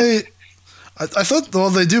 Don't they? I thought. Well,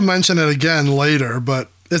 they do mention it again later, but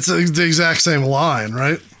it's the exact same line,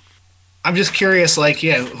 right? I'm just curious. Like,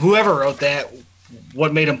 whoever wrote that,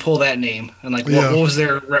 what made him pull that name, and like, what was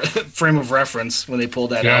their frame of reference when they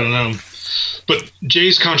pulled that out? I don't know. But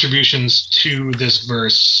Jay's contributions to this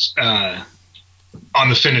verse, on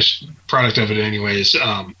the finished product of it, anyways,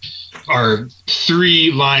 are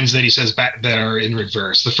 3 lines that he says back that are in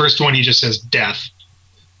reverse. The first one he just says death.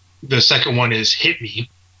 The second one is hit me,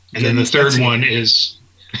 and then the third one is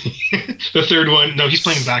no, he's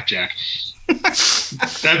playing blackjack.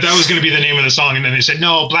 that was going to be the name of the song, and then they said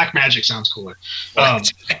no, black magic sounds cooler.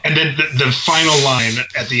 And then the final line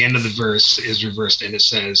at the end of the verse is reversed, and it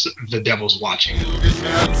says the devil's watching.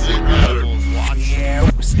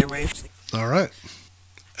 All right.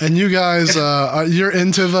 And you guys, you're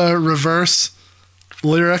into the reverse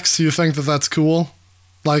lyrics? You think that that's cool?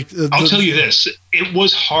 Like, I'll tell you this: it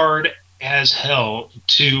was hard as hell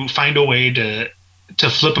to find a way to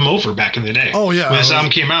flip them over back in the day. Oh yeah, when the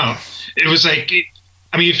album came out, it was like,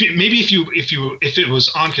 I mean, if it was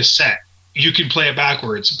on cassette, you could play it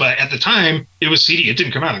backwards. But at the time, it was CD. It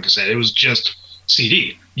didn't come out on cassette. It was just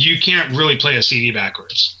CD. You can't really play a CD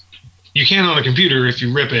backwards. You can on a computer if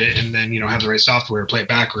you rip it and then have the right software to play it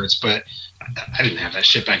backwards. But I didn't have that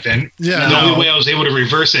shit back then. Yeah. The only way I was able to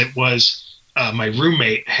reverse it was my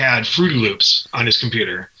roommate had Fruity Loops on his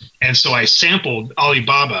computer, and so I sampled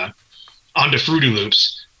Alibaba onto Fruity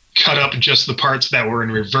Loops, cut up just the parts that were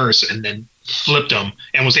in reverse, and then flipped them,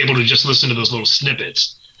 and was able to just listen to those little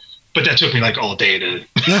snippets. But that took me like all day to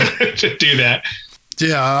to do that.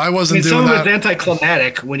 Yeah, I wasn't doing some that. of it's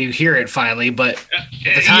anticlimactic when you hear it finally, but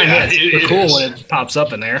at the time, it's cool when it pops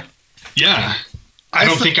up in there. Yeah. I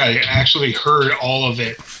don't think I actually heard all of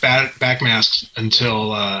it backmasked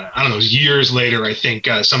until, I don't know, years later. I think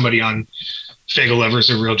somebody on Fagle Lovers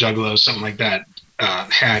or Real Juggalos, something like that,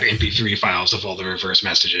 had MP3 files of all the reverse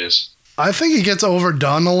messages. I think it gets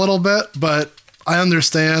overdone a little bit, but I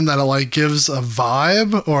understand that it like gives a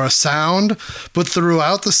vibe or a sound. But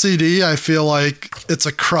throughout the CD, I feel like it's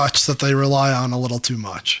a crutch that they rely on a little too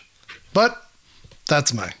much. But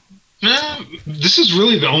that's me. This is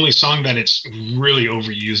really the only song that it's really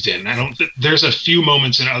overused in. There's a few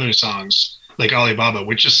moments in other songs like Alibaba,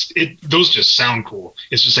 which those just sound cool.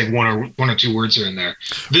 It's just like one or two words are in there.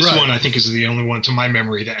 This one I think is the only one to my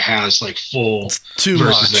memory that has like full too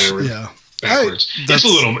verses much. that are Yeah. backwards. It's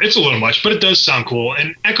a little much, but it does sound cool.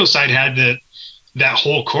 And Echo Side had that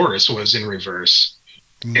whole chorus was in reverse.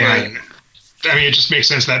 Right. And I mean, it just makes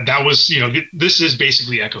sense that was, this is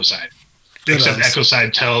basically Echo Side. Except Echo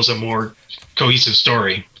Side tells a more cohesive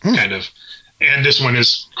story, kind of. And this one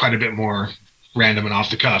is quite a bit more random and off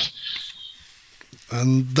the cuff.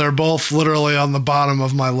 And they're both literally on the bottom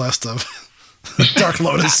of my list of Dark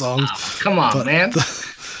Lotus songs. Come on, man.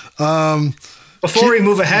 Before we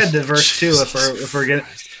move ahead to verse 2, if we're getting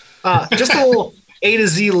just a little A to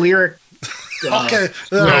Z lyric. Okay.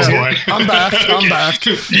 Boy. I'm back. I'm back.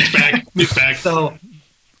 He's back. So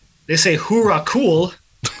they say hoorah cool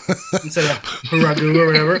instead of hoorah goo or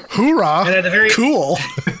whatever. Hoorah. And at the very cool.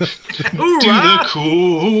 hoorah.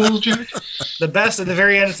 Cool Jack. The best at the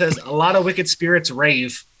very end, it says a lot of wicked spirits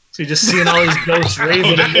rave. So you're just seeing all these ghosts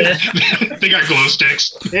raving. They got glow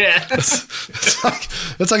sticks. Yeah. It's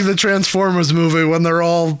like the Transformers movie when they're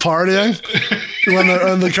all partying when they're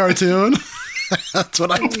in the cartoon. That's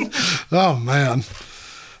what oh man.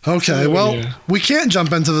 Okay, well, we can't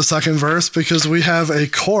jump into the second verse because we have a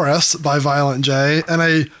chorus by Violent J and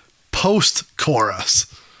a post-chorus.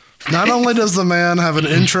 Not only does the man have an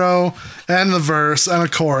intro and the verse and a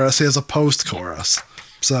chorus, he has a post-chorus.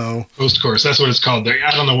 So post-chorus, that's what it's called. I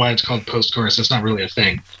don't know why it's called post-chorus. It's not really a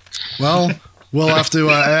thing. Well, we'll have to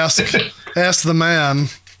ask the man,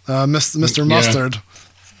 Mr. Mustard,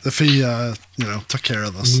 if he took care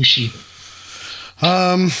of this. Mushi.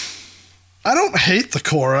 I don't hate the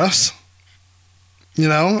chorus.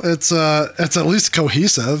 It's at least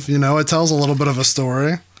cohesive. It tells a little bit of a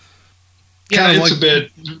story. Yeah, it's a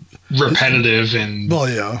bit repetitive and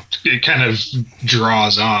it kind of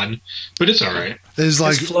draws on, but it's all right. His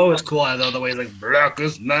flow is cool, though. The way like black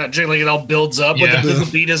is magic, like it all builds up with the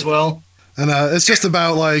beat as well. And it's just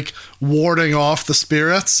about like warding off the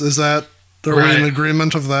spirits. Are we in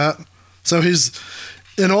agreement of that? So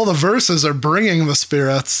in all the verses are bringing the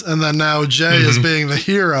spirits, and then now Jay is being the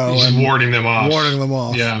hero He's and warding them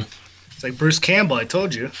off. Yeah. It's like Bruce Campbell, I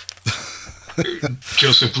told you.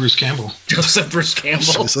 Joseph Bruce Campbell. Joseph Bruce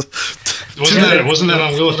Campbell. Wasn't that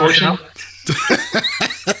on Wheel of Fortune?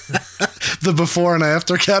 The before and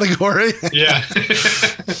after category. Yeah.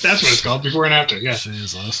 That's what it's called, before and after. Yeah.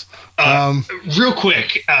 Jesus. Real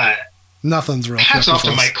quick. Nothing's real quick. Hats off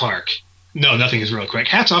to Mike Clark. No, nothing is real quick.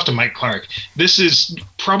 Hats off to Mike Clark. This is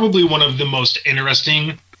probably one of the most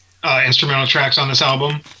interesting instrumental tracks on this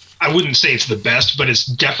album. I wouldn't say it's the best, but it's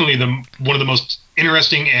definitely one of the most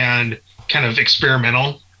interesting and kind of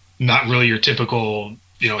experimental. Not really your typical,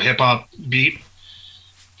 hip hop beat.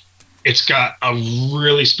 It's got a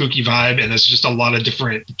really spooky vibe, and there's just a lot of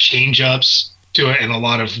different change ups to it, and a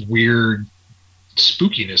lot of weird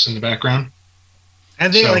spookiness in the background. I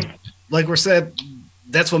think, like we said,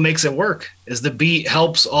 that's what makes it work. Is the beat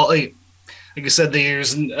helps all. Like you said,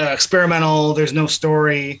 there's experimental. There's no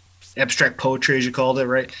story, abstract poetry, as you called it,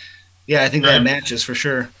 right? Yeah, I think that matches for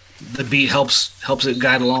sure. The beat helps it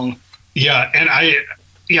guide along. Yeah, and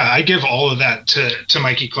I give all of that to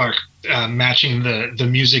Mikey Clark, matching the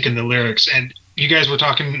music and the lyrics. And you guys were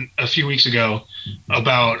talking a few weeks ago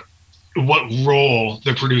about what role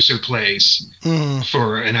the producer plays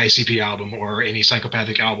for an ICP album or any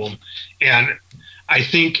Psychopathic album. And I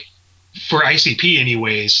think for ICP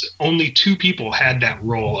anyways, only two people had that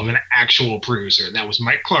role of an actual producer. And that was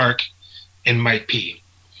Mike Clark and Mike P.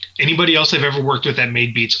 Anybody else I've ever worked with that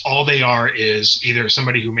made beats, all they are is either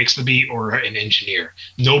somebody who makes the beat or an engineer.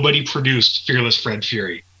 Nobody produced Fearless Fred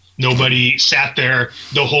Fury. Nobody sat there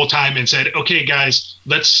the whole time and said, okay, guys,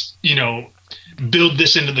 let's, build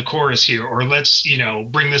this into the chorus here, or let's,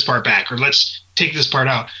 bring this part back, or let's take this part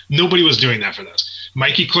out. Nobody was doing that for this.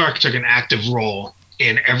 Mikey Clark took an active role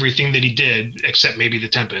in everything that he did, except maybe The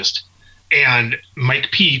Tempest. And Mike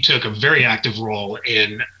P took a very active role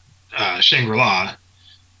in Shangri-La.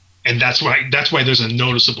 And that's why there's a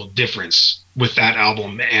noticeable difference with that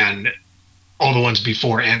album and all the ones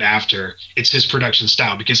before and after. It's his production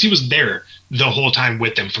style, because he was there the whole time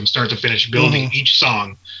with them from start to finish, building each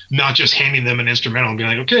song, not just handing them an instrumental and being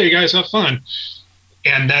like, okay, you guys have fun.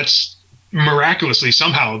 And that's miraculously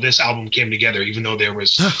somehow this album came together, even though there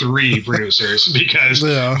was three producers, because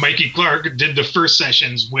Mikey Clark did the first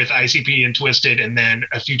sessions with ICP and Twisted, and then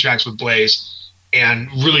a few tracks with Blaze,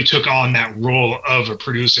 and really took on that role of a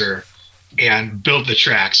producer and built the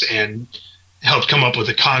tracks and helped come up with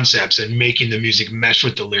the concepts and making the music mesh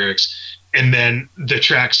with the lyrics. And then the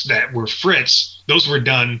tracks that were Fritz, those were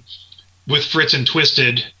done with Fritz and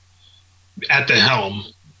Twisted at the helm,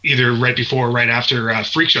 either right before or right after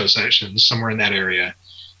Freak Show sessions, somewhere in that area.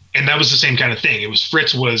 And that was the same kind of thing. It was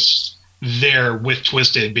Fritz was there with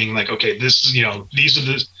Twisted being like, okay, this,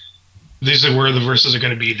 these are where the verses are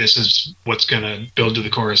going to be. This is what's going to build to the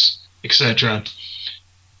chorus, etc.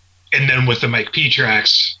 And then with the Mike P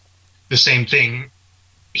tracks, the same thing.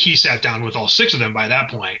 He sat down with all six of them by that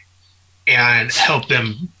point and helped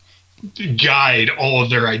them guide all of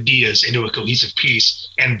their ideas into a cohesive piece,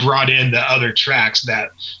 and brought in the other tracks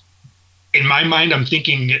that, in my mind, I'm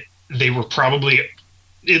thinking they were probably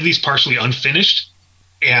at least partially unfinished.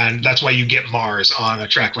 And that's why you get Mars on a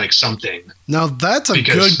track like Something. Now, that's a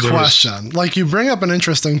good question. Like, you bring up an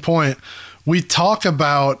interesting point. We talk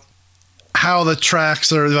about how the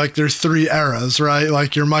tracks are, like, there's three eras, right?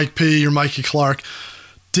 Like your Mike P, your Mikey Clark.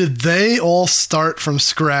 Did they all start from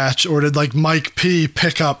scratch, or did, like, Mike P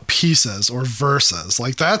pick up pieces or verses?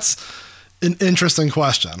 Like, that's an interesting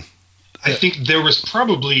question. I think there was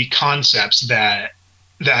probably concepts that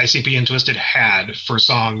the ICP and Twisted had for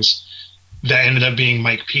songs that ended up being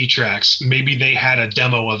Mike P tracks. Maybe they had a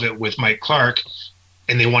demo of it with Mike Clark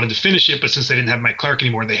and they wanted to finish it, but since they didn't have Mike Clark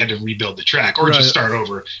anymore, they had to rebuild the track or just start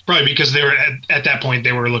over. Probably because they were at that point,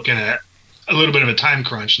 they were looking at a little bit of a time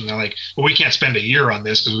crunch, and they're like, well, we can't spend a year on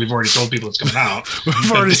this because we've already told people it's coming out.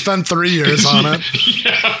 We've already spent 3 years on it.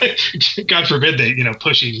 Yeah. God forbid they,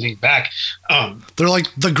 push anything back. They're like,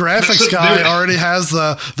 the graphics guy already has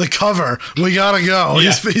the cover. We gotta go.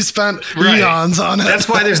 Yeah. He spent eons on it. That's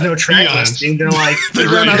why there's no track listing. They're like, they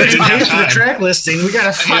ran out of time for the track listing. We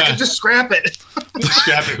gotta fucking just scrap it.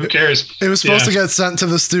 Scrap it. Who cares? It was supposed to get sent to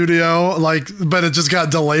the studio, but it just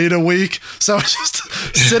got delayed a week. So it's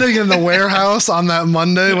just sitting in the warehouse on that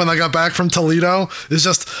Monday when I got back from Toledo is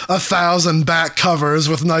just 1,000 back covers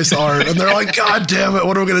with nice art, and they're like, God damn it,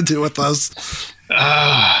 what are we gonna do with this?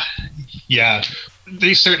 Yeah,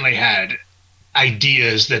 they certainly had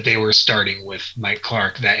ideas that they were starting with Mike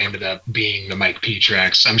Clark that ended up being the Mike P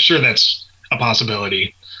tracks. I'm sure that's a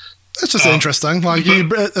possibility. It's just interesting. Like,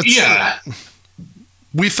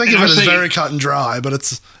 We think And of I it as say- very cut and dry, but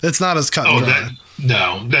it's not as cut and dry.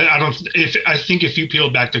 I don't. I think if you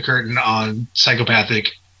peeled back the curtain on Psychopathic,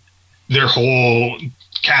 their whole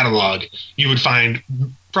catalog, you would find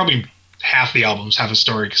probably half the albums have a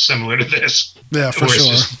story similar to this. Yeah, for where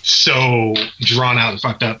sure. It's just so drawn out and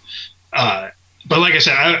fucked up. But like I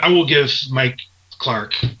said, I will give Mike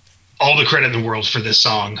Clark all the credit in the world for this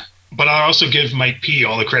song. But I'll also give Mike P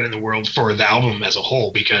all the credit in the world for the album as a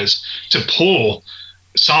whole, because to pull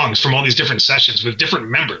songs from all these different sessions with different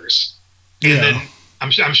members, and then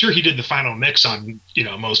I'm sure he did the final mix on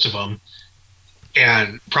most of them,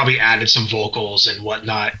 and probably added some vocals and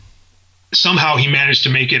whatnot. Somehow he managed to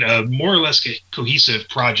make it a more or less cohesive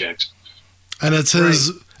project. And it's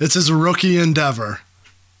his rookie endeavor.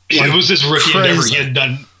 It was his rookie crazy.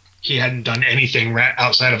 endeavor. He hadn't done anything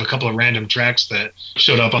outside of a couple of random tracks that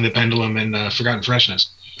showed up on the Pendulum and Forgotten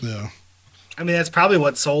Freshness. Yeah. I mean, that's probably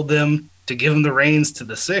what sold them to give him the reins to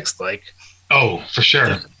the Sixth. Like, oh, for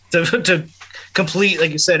sure. To complete,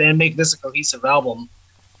 like you said, and make this a cohesive album.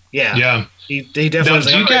 Yeah. Yeah. He definitely was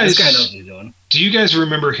like, this guy knows what he's doing. Do you guys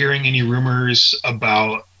remember hearing any rumors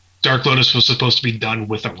about Dark Lotus was supposed to be done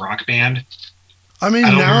with a rock band? I mean, I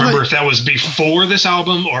don't now remember if that was before this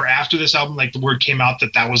album or after this album. Like the word came out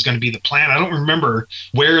that was going to be the plan. I don't remember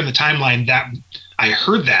where in the timeline that I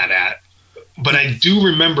heard that at, but I do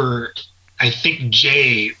remember. I think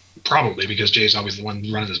Jay, probably because Jay's always the one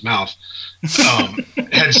running his mouth,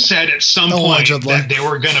 had said at some point Allegedly. that they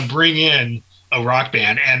were going to bring in a rock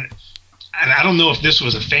band, and I don't know if this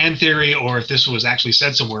was a fan theory or if this was actually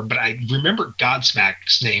said somewhere, but I remember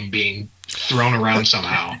Godsmack's name being thrown around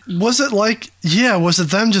somehow. Was it was it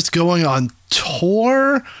them just going on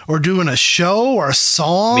tour or doing a show or a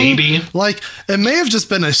song? Maybe. Like, it may have just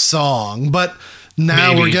been a song, but now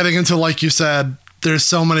Maybe. we're getting into, like you said, there's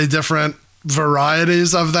so many different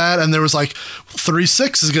varieties of that, and there was like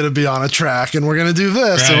 3-6 is going to be on a track, and we're going to do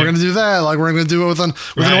this, and we're going to do that, like we're going to do it with an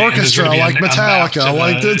Right, and there's orchestra, gonna be like Metallica,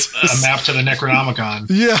 a map to the Necronomicon.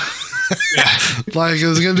 yeah. Like it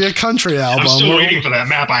was going to be a country album. I'm still waiting for that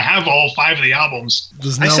map. I have all 5 of the albums.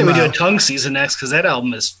 There's I no say we do a map. Tongue season next because that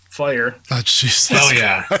album is fire. Oh, Jesus. Hell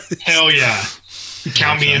yeah. Hell yeah.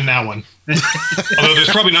 Count me in that one. Although there's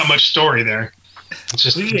probably not much story there. It's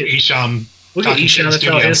just Isham. We'll get talking Isham shit in to the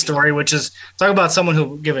tell studio. his story, which is talk about someone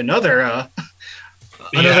who give another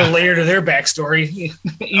Yeah. layer to their backstory.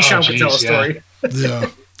 Isham can tell a geez, story. Yeah.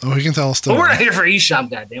 Oh, he can tell a But story. we're not here for Isham,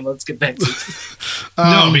 goddamn. Let's get back to it.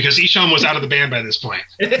 No, because Isham was out of the band by this point.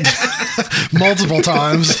 Multiple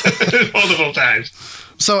times. Multiple times.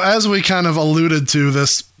 So as we kind of alluded to,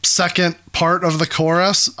 this second part of the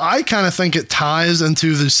chorus, I kind of think it ties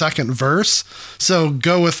into the second verse. So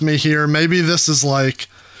go with me here. Maybe this is like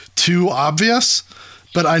too obvious,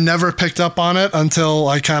 but I never picked up on it until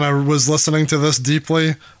I kind of was listening to this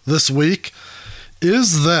deeply this week.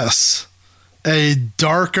 Is this a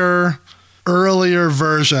darker, earlier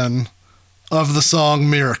version of the song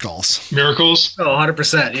Miracles? Miracles? Oh,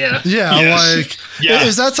 100%. Yeah. Yeah, Yes. like, Yeah.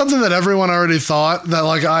 is that something that everyone already thought? That,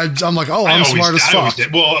 like, I'm like, oh, I'm smart as I always fuck.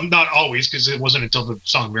 did. Well, not always, because it wasn't until the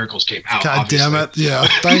song Miracles came out. God obviously. damn it. Yeah,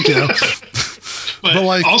 thank you. But, But,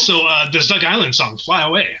 like- also, the Doug Island song, Fly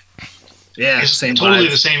Away. Yeah. It's Same totally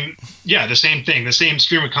vibe. the same. Yeah, the same thing. The same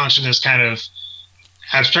stream of consciousness kind of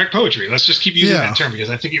abstract poetry. Let's just keep using Yeah. that term because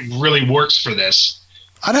I think it really works for this.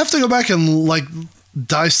 I'd have to go back and, like,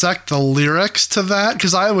 dissect the lyrics to that,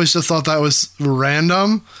 because I always just thought that was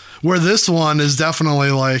random, where this one is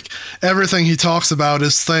definitely, like, everything he talks about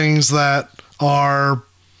is things that are,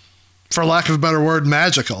 for lack of a better word,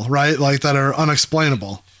 magical, right? Like, that are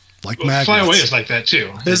unexplainable. Like magnets. Fly Away is like that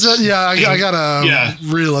too. Is it? Yeah, I gotta Yeah.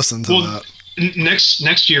 re-listen to Well, that.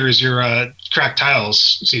 Next year is your Cracked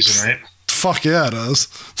Tiles season, right? Fuck yeah, it is.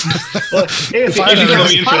 Well, hey, if I you had go to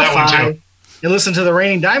to go in for that one, Spotify too. and listen to the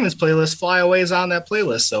Raining Diamonds playlist, Fly Away is on that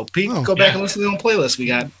playlist. So Pete, Oh, go back yeah. and listen to the own playlist we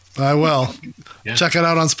got. I will. Yeah. Check it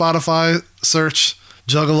out on Spotify. Search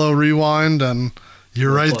Juggalo Rewind, and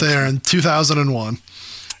you're right close. there in 2001.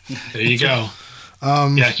 There you go.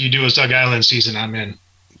 Yeah, you do a Doug Island season, I'm in.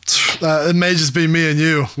 It may just be me and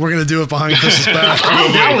you. We're gonna do it behind Chris's back.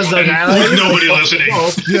 That was Doug Island. Nobody listening.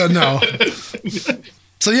 Yeah, no.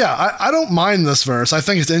 So yeah, I don't mind this verse. I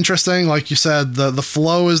think it's interesting. Like you said, the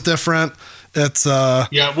flow is different. It's Yeah,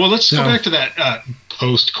 well, let's go Yeah. back to that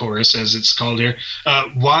post-chorus, as it's called here.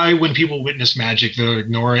 Why, when people witness magic, they'll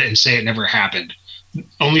ignore it and say it never happened?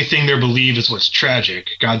 Only thing they believe is what's tragic.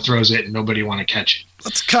 God throws it and nobody want to catch it.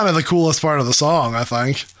 that's kind of the coolest part of the song, I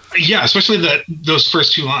think. Yeah, especially those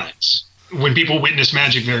first 2 lines. When people witness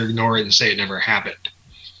magic, they ignore it and say it never happened.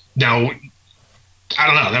 Now, I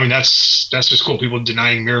don't know. I mean, that's just cool. People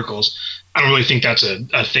denying miracles. I don't really think that's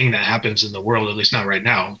a thing that happens in the world, at least not right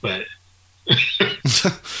now. But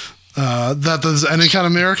that there's any kind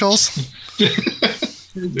of miracles.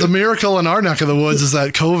 The miracle in our neck of the woods is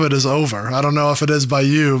that COVID is over. I don't know if it is by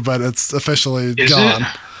you, but it's officially gone.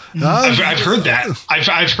 I've heard that.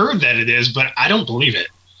 I've heard that it is, but I don't believe it.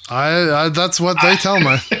 I that's what they tell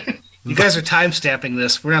me. You guys are time stamping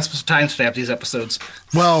this. We're not supposed to time stamp these episodes.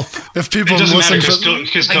 Well, if people it doesn't listen matter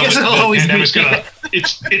because I guess it'll always be.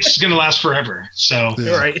 It's gonna last forever. So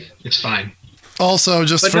You're right. It's fine. Also,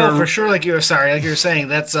 just But no, for sure, like you were saying,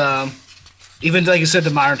 that's even like you said, the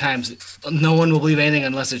modern times, no one will believe anything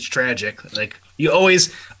unless it's tragic. Like you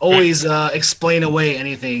always explain away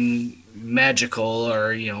anything magical or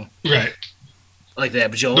right like that.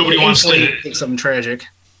 But you'll nobody wants to think something tragic.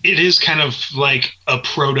 It is kind of like a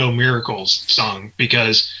proto miracles song,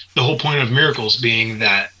 because the whole point of miracles being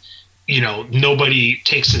that nobody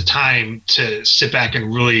takes the time to sit back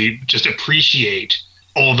and really just appreciate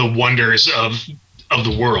all the wonders of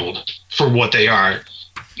the world for what they are.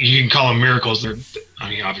 You can call them miracles.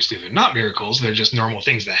 Obviously they're not miracles. They're just normal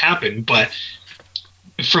things that happen. But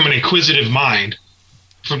from an inquisitive mind,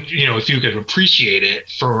 if you could appreciate it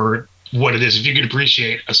for what it is, if you could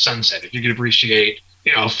appreciate a sunset, if you could appreciate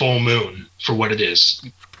a full moon for what it is,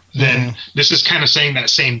 then this is kind of saying that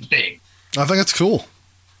same thing. I think it's cool.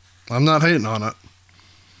 I'm not hating on it.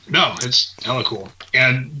 No, it's hella cool.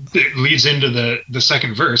 And it leads into the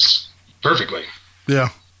second verse perfectly. Yeah.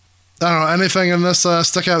 I don't know. Anything in this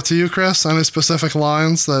stick out to you, Chris? Any specific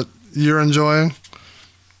lines that you're enjoying?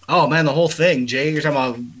 Oh, man, the whole thing. Jay, you're talking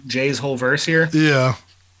about Jay's whole verse here? Yeah.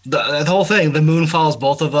 The whole thing. The moon follows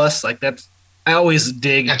both of us. Like, I always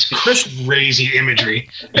dig. That's crazy imagery.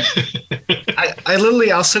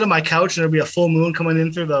 I'll sit on my couch and there'll be a full moon coming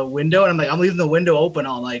in through the window, and I'm leaving the window open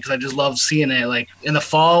all night because I just love seeing it. Like in the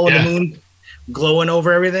fall with the moon glowing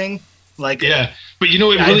over everything. Like but it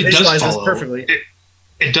really does follow perfectly.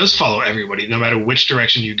 It does follow everybody, no matter which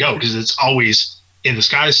direction you go, because it's always in the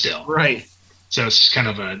sky still. Right. So it's kind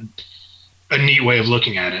of a neat way of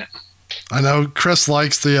looking at it. I know Chris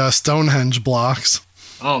likes the Stonehenge blocks.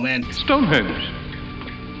 Oh, man. Stonehenge.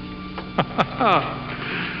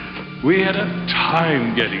 We had a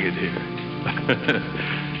time getting it here.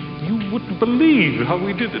 You wouldn't believe how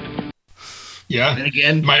we did it. Yeah. And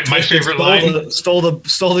again, my favorite line. Stole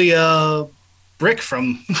the brick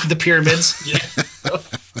from the pyramids. Yeah.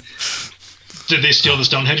 Did they steal the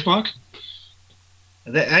Stonehenge block?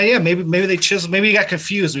 Yeah, maybe they chiseled. Maybe you got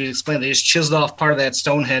confused when you explained. They just chiseled off part of that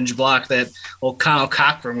Stonehenge block that old Conal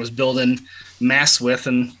Cochran was building mass with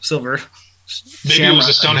and silver. Maybe it was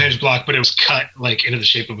a Stonehenge block, but it was cut like into the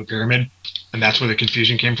shape of a pyramid, and that's where the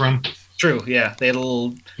confusion came from. True. Yeah, they had a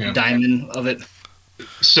little diamond of it.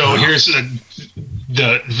 So here's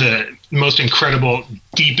the most incredible,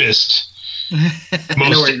 deepest,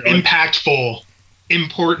 most impactful,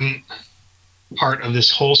 important part of this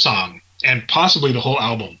whole song, and possibly the whole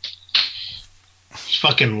album.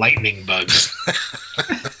 Fucking lightning bugs.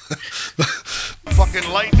 Fucking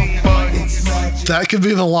lightning bugs. That could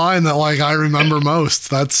be the line that I remember most.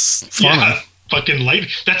 That's funny. Yeah, fucking light.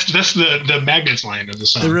 That's the Magnets line of the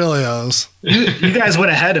song. It really is. You guys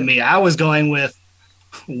went ahead of me. I was going with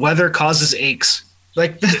weather causes aches.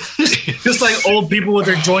 Like just like old people with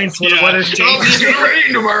their joints when the weather's changing. Oh, it's gonna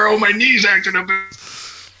rain tomorrow. My knee's acting up.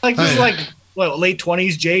 Like this is like late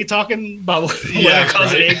 20s Jay talking about weather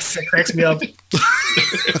causing aches. It cracks me up.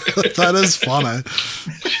 That is funny.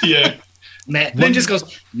 Yeah. Then just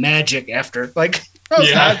goes magic after. Like,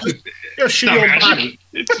 not. You're a shitty old body.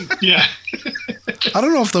 Yeah. I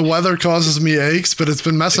don't know if the weather causes me aches, but it's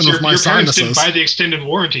been messing with my your parents sinuses. didn't buy the extended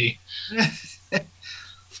warranty.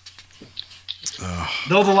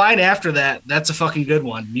 Though the line after that's a fucking good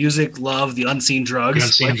one. Music, love, the unseen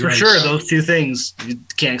drugs. drugs. For sure, those two things, you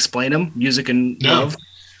can't explain them. Music and love.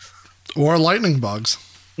 Or lightning bugs.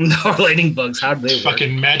 No, lightning bugs. How do they work?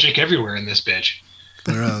 Fucking magic everywhere in this bitch.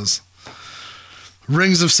 There is.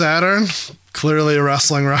 Rings of Saturn, clearly a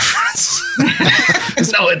wrestling reference.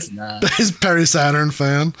 No, it's not. He's a Perry Saturn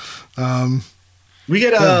fan. We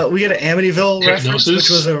get an Amityville reference, which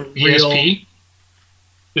was a real. ESP.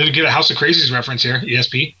 Did get a House of Crazies reference here.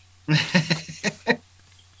 ESP.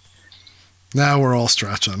 Now we're all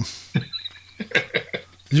stretching.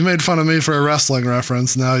 You made fun of me for a wrestling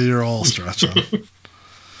reference. Now you're all stretching.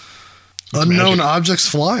 Unknown objects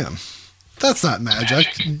flying. That's not magic.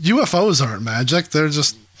 UFOs aren't magic. They're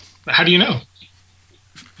just. How do you know?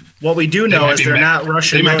 What we do know is they're not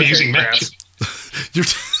Russian. They might be using magic.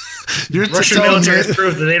 You're Russian military has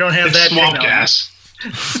proved that they don't have that swamp gas.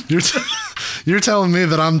 You're telling me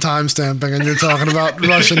that I'm time stamping and you're talking about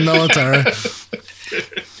Russian military.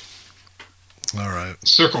 All right.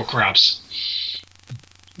 Circle crops.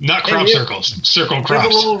 Not crop Hey, circles. Circle We have a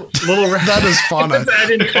crops. little That is funny. I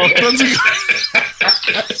didn't call it.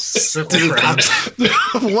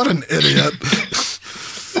 Dude, what an idiot.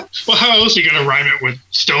 Well, how else are you going to rhyme it with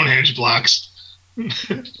Stonehenge blocks?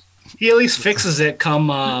 He at least fixes it come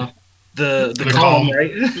the calm. calm,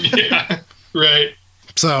 right? Yeah, right.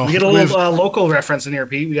 So We get a little local reference in here,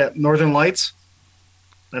 Pete. We got Northern Lights.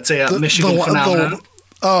 That's a Michigan phenomenon.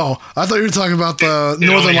 Oh, I thought you were talking about the It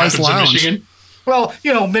Northern only Lights happens in Lounge. Michigan? Well,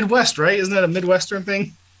 Midwest, right? Isn't that a Midwestern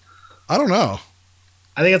thing? I don't know.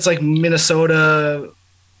 I think it's like Minnesota,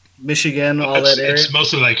 Michigan, all that area. It's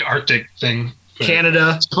mostly like Arctic thing. but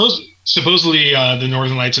Canada. Supposedly, the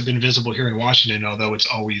Northern Lights have been visible here in Washington, although it's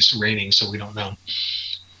always raining, so we don't know.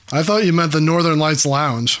 I thought you meant the Northern Lights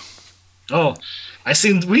Lounge. Oh,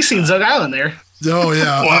 we seen Zug Island there. Oh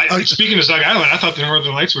yeah. Well, speaking of Zug Island, I thought the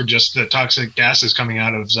Northern Lights were just the toxic gases coming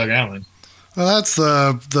out of Zug Island. Well, that's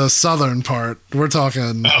the southern part. We're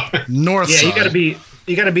talking north Yeah, side. you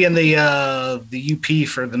gotta be in the UP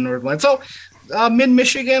for the Northern Lights. So mid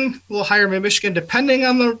Michigan, a little higher mid Michigan, depending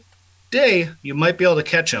on the day, you might be able to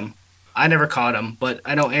catch them. I never caught them, but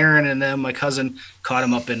I know Aaron and them, my cousin, caught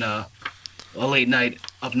them up in a late night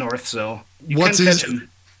up north. So you What's can catch easy- them.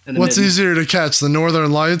 In the What's mid. easier to catch, the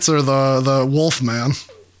Northern Lights or the Wolf Man?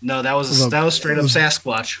 No, that was straight up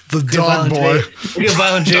Sasquatch. The dog boy. We get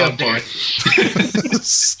Violent J Dog up there. boy.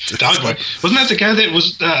 Dog boy. Wasn't that the guy that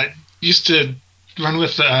was used to run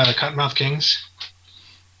with Cottonmouth Kings?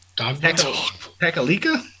 Dog boy.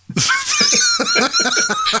 Pacalika?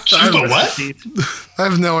 Chuba what? I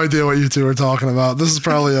have no idea what you two are talking about. This is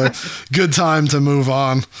probably a good time to move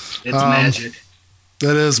on. It's magic.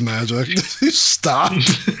 It is magic. Stop.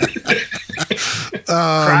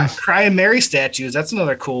 Crying Mary statues. That's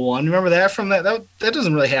another cool one. Remember that from that? That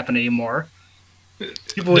doesn't really happen anymore.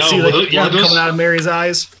 People would see blood coming out of Mary's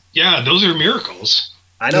eyes. Yeah, those are miracles.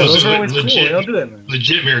 I know, those are always cool. They don't do that anymore.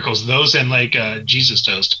 Legit miracles. Those and like Jesus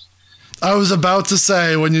toast. I was about to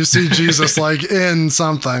say, when you see Jesus like in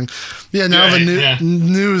something, yeah. Now Right, the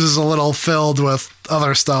news is a little filled with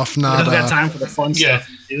other stuff. We Not don't got time for the fun stuff.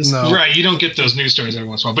 No. Right, you don't get those news stories every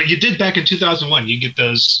once in a while, but you did back in 2001. You get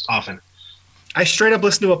those often. I straight up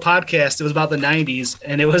listened to a podcast. It was about the 90s,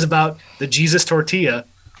 and it was about the Jesus tortilla.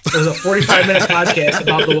 It was a 45-minute podcast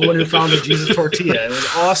about the woman who found the Jesus tortilla. It was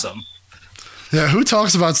awesome. Yeah, who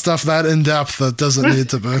talks about stuff that in depth that doesn't need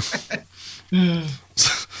to be?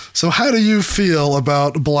 So how do you feel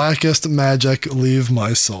about Blackest Magic Leave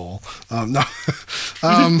My Soul? No.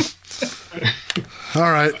 All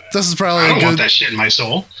right. This is probably I don't a good... want that shit in my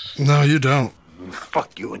soul. No, you don't.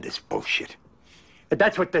 Fuck you and this bullshit.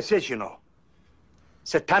 That's what this is, you know.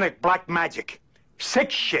 Satanic black magic.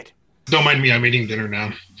 Sick shit. Don't mind me, I'm eating dinner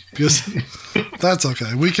now. Because that's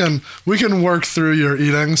okay. We can work through your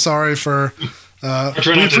eating. Sorry for... I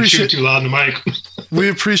try not to chew too loud in the mic. We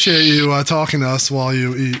appreciate you talking to us while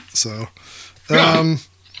you eat. So,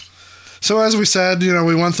 so as we said,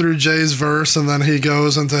 we went through Jay's verse, and then he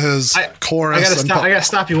goes into his chorus. I gotta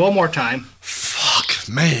stop you one more time. Fuck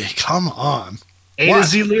me! Come on. A to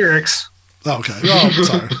Z lyrics. Okay. Oh,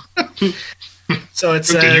 sorry. So it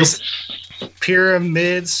says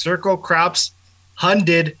pyramids, circle crops,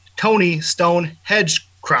 hundred Tony Stone hedge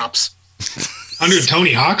crops. 100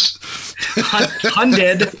 Tony Hawks?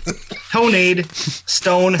 Hundred Tonade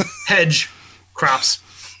Stone hedge crops.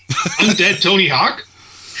 Undead Tony Hawk?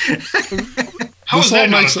 How is that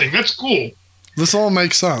not a thing? That's cool. This all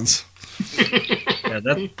makes sense. Yeah,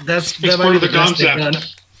 that's part of the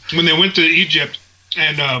concept. When they went to Egypt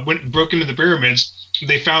and broke into the pyramids,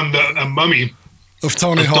 they found a mummy of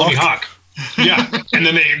Tony Hawk. Yeah, and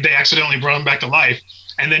then they accidentally brought him back to life,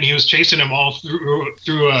 and then he was chasing them all through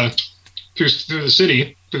the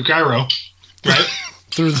city, through Cairo, right?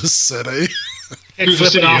 Through the city. Through the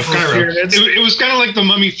city of Cairo. It was kind of like the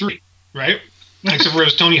Mummy 3, right? Except for it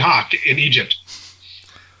was Tony Hawk in Egypt.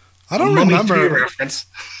 I don't Mummy remember. 3 reference.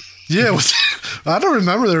 Yeah, I don't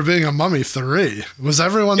remember there being a Mummy 3. Was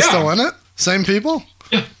everyone still in it? Same people?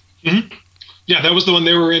 Yeah. Mm-hmm. Yeah, that was the one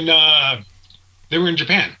they were in. They were in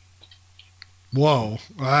Japan. Whoa!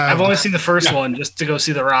 I've only seen the first one just to go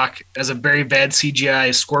see The Rock as a very bad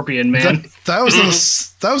CGI scorpion man. That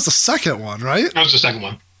was the second one, right? That was the second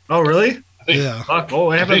one. Oh, really? Yeah. Fuck! Oh,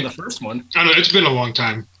 what happened in the first one? I don't know. It's been a long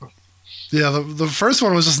time. Yeah, the first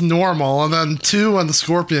one was just normal, and then 2 and the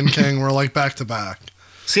Scorpion King were like back to back.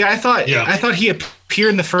 See, I thought he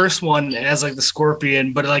appeared in the first one as like the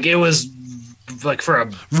Scorpion, but like it was like for a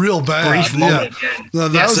real bad brief moment. No,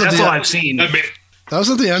 that's all I've seen. That was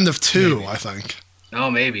at the end of 2, I think. Oh,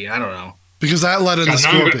 maybe. I don't know. Because that led into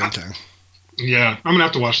Scorpion King. Yeah, I'm gonna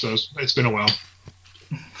have to watch those. It's been a while.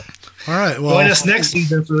 All right. Well, Join us next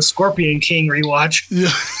season for the Scorpion King rewatch.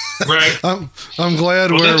 Yeah. Right. I'm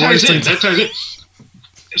glad Well, we're that ties wasting in. That ties in.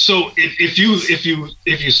 So if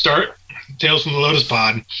you start Tales from the Lotus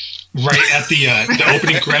Pod right at the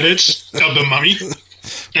opening credits of The Mummy,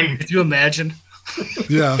 and Could you imagine?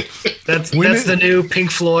 Yeah. That's We the new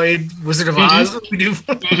Pink Floyd Wizard of Oz. We do.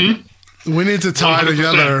 We need to tie 100%.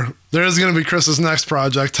 together. There is going to be Chris's next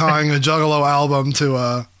project, tying a Juggalo album to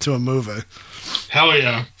a movie. hell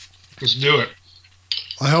yeah, let's do it.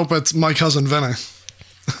 I hope it's My Cousin Vinny.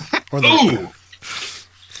 Ooh,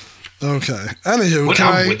 Okay. Anywho, what can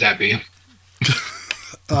album I? would that be?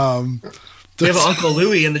 We have Uncle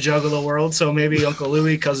Louie in the Juggalo world, so maybe Uncle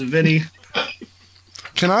Louie, Cousin Vinny.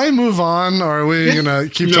 Can I move on, or are we gonna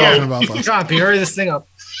keep No. talking about this? Come on, Pete, hurry this thing up.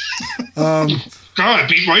 God,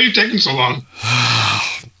 Pete, why are you taking so long?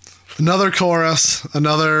 Another chorus,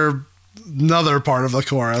 another part of the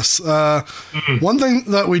chorus. One thing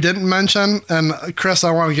that we didn't mention, and Chris,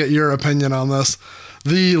 I want to get your opinion on this.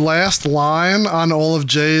 The last line on all of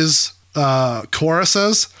Jay's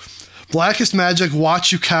choruses: "Blackest magic,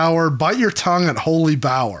 watch you cower, bite your tongue at holy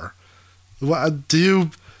bower." What do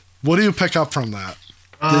you pick up from that?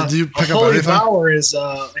 Did you pick a up Holy anything? Bower is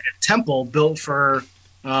like a temple built for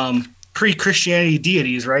pre-Christianity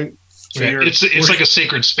deities, right? So Yeah, it's like a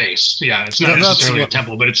sacred space. Yeah, it's not That's necessarily what- a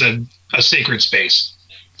temple, but it's a sacred space.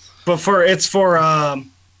 but it's for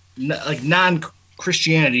like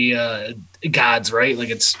non-Christianity gods, right? Like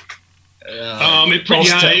it's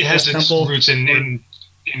It has its temple. roots in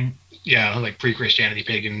yeah, like pre-Christianity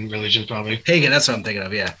pagan religion, probably. pagan. That's what I'm thinking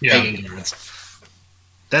of. Yeah, Yeah. pagan gods.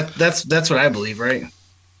 That's what I believe, right?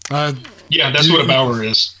 Yeah, that's what a bower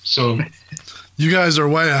is. So You guys are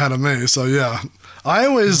way ahead of me, so yeah. I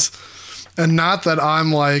always, and not that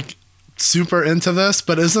I'm like super into this,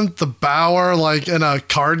 but isn't the Bower like in a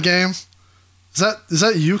card game? Is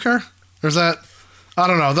that euchre? Or is that, I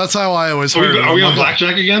don't know. That's how I always heard it. are we on I'm like,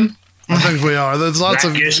 blackjack again? I think we are. There's lots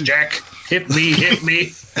of. Blackest Jack, hit me.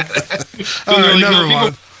 All right, never People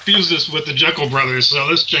mind. fuse this with the Jekyll brothers, so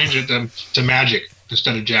let's change it to magic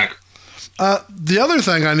instead of Jack. The other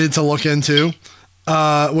thing I need to look into,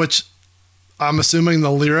 which I'm assuming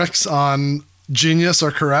the lyrics on Genius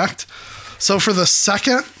are correct. So for the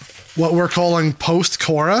second, what we're calling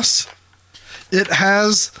post-chorus, it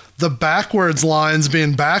has the backwards lines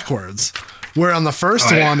being backwards, where on the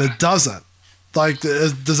first one it doesn't. Like,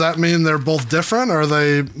 does that mean they're both different, or are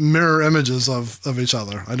they mirror images of each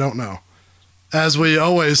other? I don't know. As we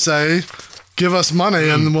always say, give us money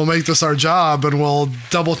and we'll make this our job, and we'll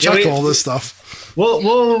double check all this stuff.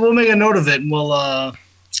 We'll make a note of it, and we'll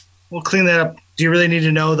clean that up. Do you really need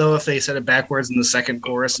to know though if they said it backwards in the second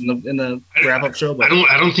chorus in the wrap up show? I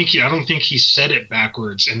don't think he said it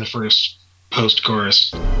backwards in the first post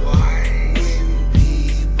chorus.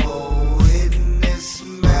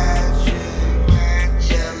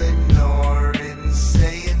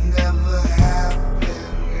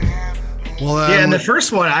 Well, yeah, in the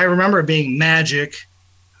first one, I remember it being magic.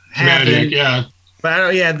 Magic, yeah.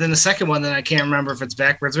 But then the second one, then I can't remember if it's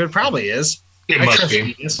backwards, but it probably is. It must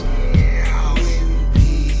be. Genius.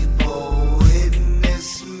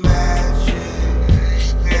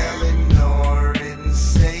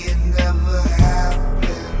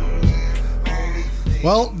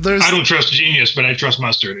 Well, I don't trust Genius, but I trust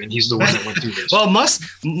Mustard, and he's the one that went through this. Well,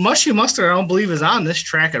 Mushy Mustard, I don't believe is on this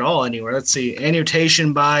track at all anywhere. Let's see.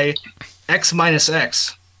 Annotation by X minus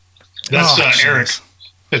X. That's Eric.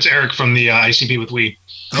 That's Eric from the ICP with We.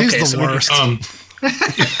 He's the worst.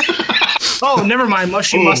 Oh, never mind.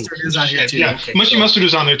 Mushy Mustard is on here too. Yeah, Okay, Mushy Mustard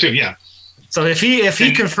is on there too. Yeah. So if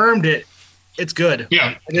he confirmed it, it's good.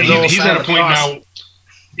 Yeah, I did the whole he's at a silent point cross. now.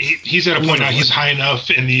 He's at a point now. He's high enough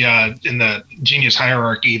in the Genius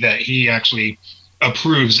hierarchy that he actually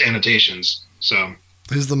approves annotations. So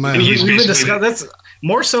he's the man. We've been that's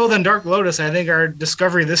more so than Dark Lotus. I think our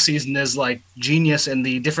discovery this season is like Genius and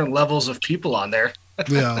the different levels of people on there.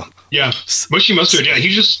 Yeah. Yeah, Mushy Mustard. Yeah, he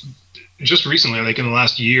just recently, like in the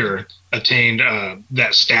last year, attained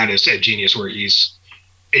that status at Genius where he's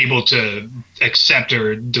able to accept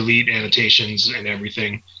or delete annotations and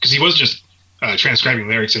everything. Because he was just transcribing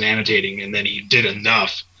lyrics and annotating, and then he did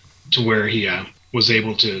enough to where he was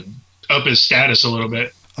able to up his status a little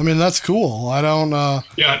bit. I mean, that's cool. I don't.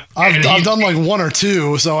 Yeah, I've done like one or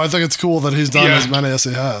two, so I think it's cool that he's done as many as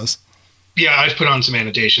he has. Yeah, I've put on some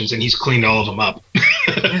annotations, and he's cleaned all of them up.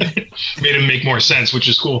 Made him make more sense, which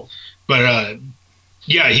is cool. But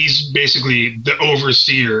yeah, he's basically the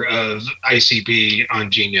overseer of ICP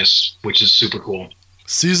on Genius, which is super cool.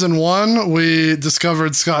 Season 1, we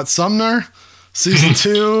discovered Scott Sumner. Season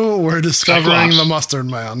 2, we're discovering Cyclops. the Mustard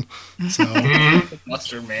Man. So,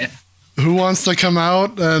 Mustard Man. who wants to come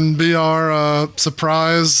out and be our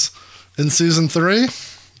surprise in Season 3? You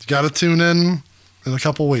got to tune in a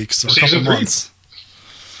couple weeks or a couple Season 3? months.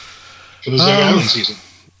 For the Zug Island season.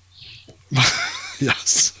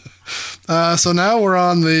 Yes. So now we're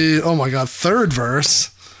on the, oh my God, third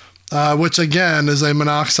verse, which again is a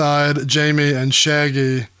Monoxide, Jamie, and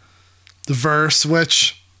Shaggy verse,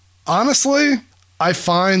 which honestly I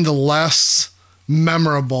find less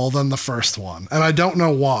memorable than the first one. And I don't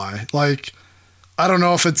know why. Like, I don't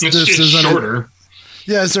know if it's shorter.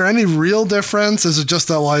 Yeah, is there any real difference? Is it just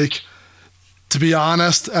that, like, to be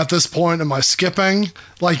honest, at this point, am I skipping?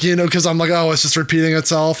 Like, you know, because I'm like, oh, it's just repeating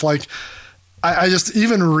itself. Like, I just,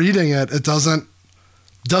 even reading it, it doesn't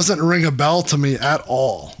ring a bell to me at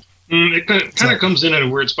all. It kind of comes in at a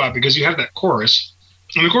weird spot because you have that chorus,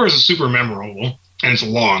 and the chorus is super memorable, and it's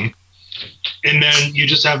long. And then you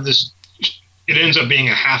just have this, it ends up being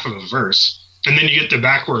a half of a verse. And then you get the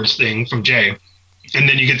backwards thing from Jay. And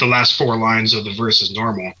then you get the last 4 lines of the verse as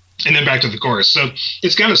normal. And then back to the chorus. So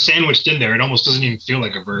it's kind of sandwiched in there. It almost doesn't even feel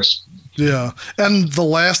like a verse. Yeah. And the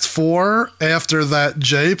last 4 after that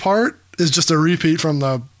J part is just a repeat from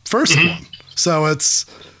the first one. So it's...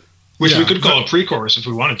 Which we could call a pre-chorus if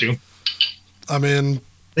we wanted to. I mean,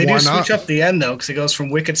 They do why switch not? up the end, though, because it goes from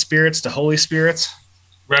Wicked Spirits to Holy Spirits.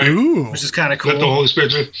 Right. Ooh. Which is kind of cool. Let the Holy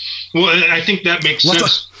Spirit... Well, I think that makes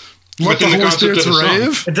sense. Let the within Holy concept of Spirits the song.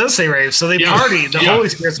 rave? It does say rave, so they party. The Holy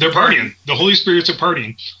Spirits They're partying. The Holy Spirits are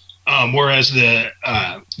partying. Whereas the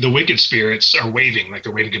wicked spirits are waving, like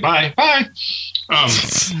they're waving goodbye. Bye.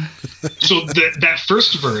 So that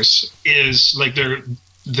first verse is like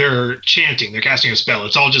they're chanting, they're casting a spell.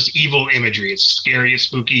 It's all just evil imagery. It's scary, it's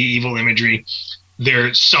spooky, evil imagery.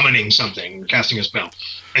 They're summoning something, they're casting a spell.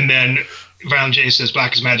 And then Violent J says,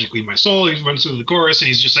 "Black is magic, leave my soul." He runs through the chorus and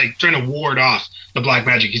he's just like trying to ward off the black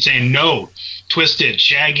magic. He's saying, "No, Twisted,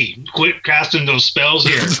 Shaggy, quit casting those spells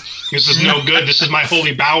here. This is no good. This is my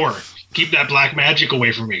holy bower. Keep that black magic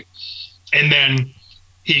away from me." And then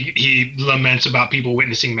he laments about people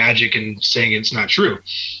witnessing magic and saying it's not true.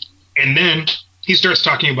 And then he starts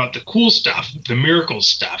talking about the cool stuff, the miracle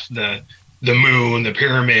stuff, the moon, the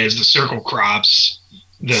pyramids, the circle crops,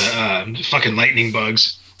 the fucking lightning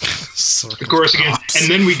bugs. The chorus again. And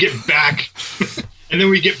then we get back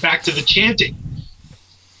to the chanting,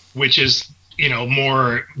 which is, you know,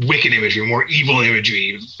 more wicked imagery, more evil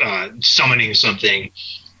imagery, summoning something.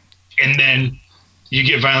 And then you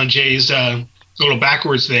get Violent J's little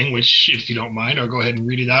backwards thing, which, if you don't mind, I'll go ahead and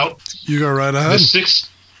read it out. You go right ahead.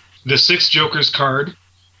 The sixth Joker's card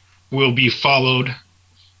will be followed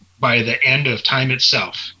by the end of time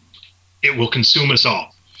itself. It will consume us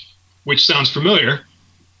all, which sounds familiar.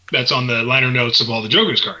 That's on the liner notes of all the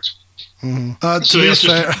Joker's cards. Mm-hmm. So To be that's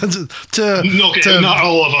fair, not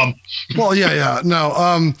all of them. Well, yeah.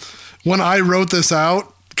 No, when I wrote this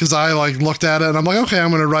out, because I like looked at it and I'm like, okay, I'm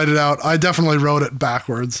going to write it out. I definitely wrote it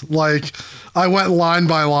backwards. Like, I went line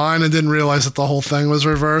by line and didn't realize that the whole thing was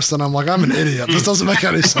reversed. And I'm like, I'm an idiot. This doesn't make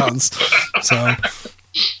any sense. So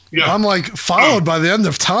I'm like, followed by the end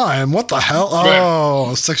of time. What the hell?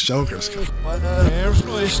 Oh, 6 Jokers. The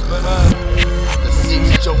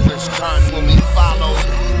 6 Joker's card will be followed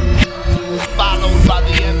by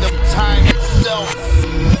the end of time itself.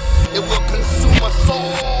 It will consume us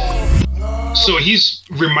all. So he's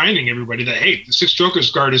reminding everybody that, hey, the 6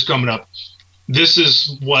 Joker's card is coming up. This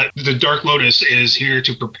is what the Dark Lotus is here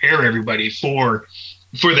to prepare everybody for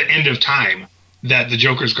the end of time that the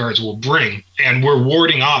Joker's cards will bring. And we're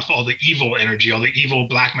warding off all the evil energy, all the evil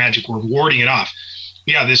black magic. We're warding it off.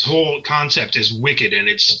 Yeah, this whole concept is wicked, and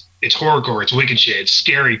it's horrorcore, it's wicked shit, it's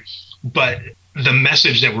scary. But the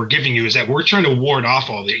message that we're giving you is that we're trying to ward off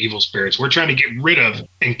all the evil spirits. We're trying to get rid of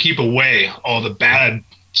and keep away all the bad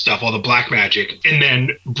stuff, all the black magic, and then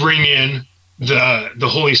bring in the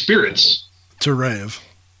Holy Spirits To rave.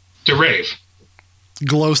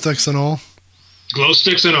 Glow sticks and all. Glow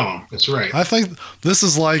sticks and all. That's right. I think this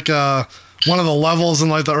is like one of the levels in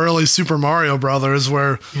like the early Super Mario Brothers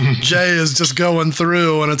where Jay is just going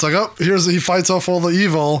through and it's like, oh, he fights off all the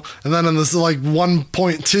evil, and then in this like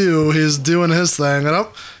 1.2 he's doing his thing, and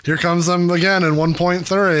oh, here comes them again in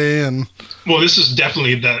 1.3. And well, this is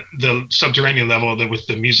definitely the subterranean level with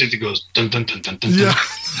the music that goes dun dun dun dun dun. Yeah,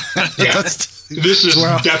 yeah. This is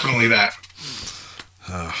definitely that.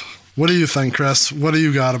 What do you think, Chris? What do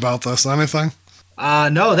you got about this? Anything?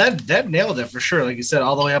 No, that nailed it for sure. Like you said,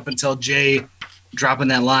 all the way up until Jay dropping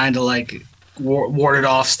that line to like ward it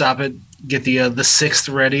off, stop it, get the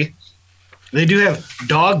 6th ready. They do have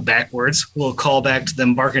dog backwards. A little callback to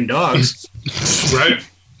them barking dogs. Right.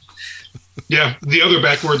 Yeah, the other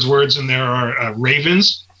backwards words in there are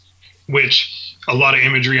ravens, which a lot of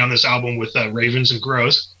imagery on this album with ravens and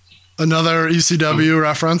crows. Another ECW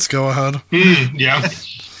reference. Go ahead. Yeah.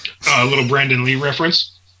 A little Brandon Lee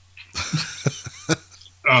reference.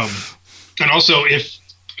 And also, if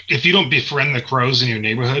you don't befriend the crows in your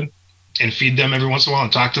neighborhood and feed them every once in a while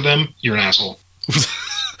and talk to them, you're an asshole.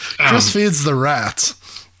 Chris feeds the rats.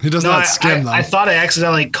 He does not skin them. I thought I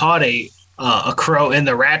accidentally caught a crow in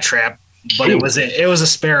the rat trap, but it was a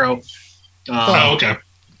sparrow. Okay.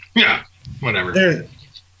 Yeah, whatever.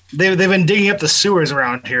 They've been digging up the sewers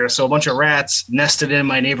around here, so a bunch of rats nested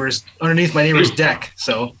in underneath my neighbor's deck.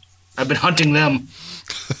 So I've been hunting them.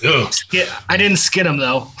 I didn't skin them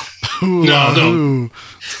though. No.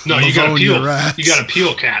 You gotta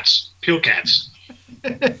peel cats. Peel cats.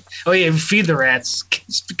 Oh yeah, feed the rats.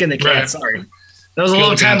 Skin the cats. Right. Sorry, that was a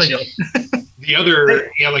long time ago. The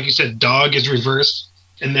other, like you said, dog is reversed,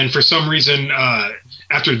 and then for some reason,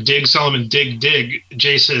 after dig Solomon dig,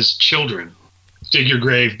 Jay says children. Dig your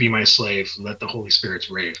grave, be my slave, let the Holy Spirits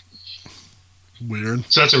rave. Weird.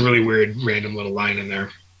 So that's a really weird, random little line in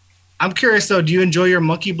there. I'm curious though, do you enjoy your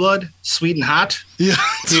monkey blood sweet and hot? Yeah.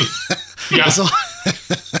 Yeah.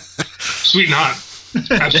 Sweet and hot.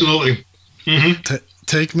 Absolutely. Mm-hmm.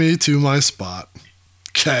 Take me to my spot.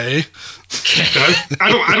 Okay.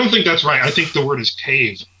 I don't think that's right. I think the word is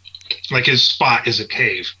cave. Like his spot is a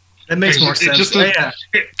cave. That makes more sense.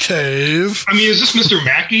 Cave. I mean, is this Mr.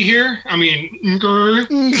 Mackey here? I mean,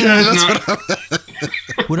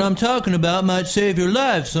 what I'm talking about might save your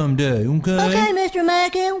life someday, okay? Okay, Mr.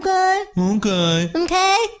 Mackey, okay? Okay.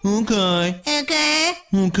 Okay? Okay.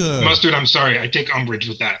 Okay. Mustard, I'm sorry. I take umbrage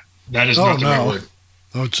with that. That is not the right word.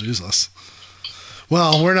 Oh, Jesus.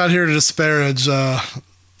 Well, we're not here to disparage the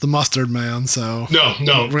Mustard Man, so... No.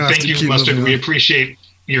 Thank you, Mustard. We appreciate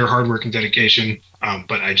your hard work and dedication,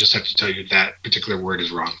 but I just have to tell you that particular word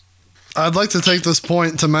is wrong. I'd like to take this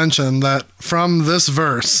point to mention that from this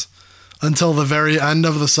verse until the very end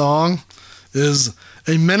of the song is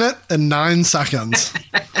 1 minute and 9 seconds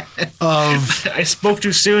of... I spoke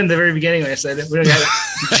too soon at the very beginning when I said it. We don't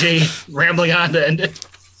have Jay rambling on to end it.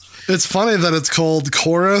 It's funny that it's called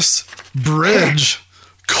chorus, bridge,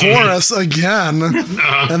 chorus again,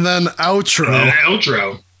 and then outro.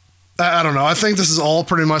 Outro. I don't know. I think this is all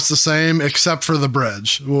pretty much the same except for the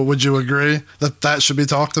bridge. Would you agree that should be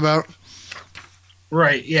talked about?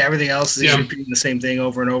 Right. Yeah. Everything else is repeating the same thing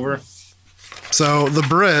over and over. So the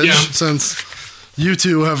bridge, since you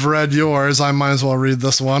two have read yours, I might as well read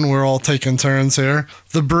this one. We're all taking turns here.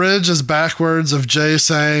 The bridge is backwards of Jay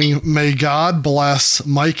saying, "May God bless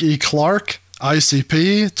Mike E. Clark,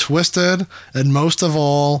 ICP, Twisted, and most of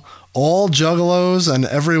all Juggalos and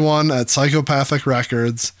everyone at Psychopathic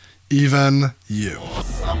Records, even you."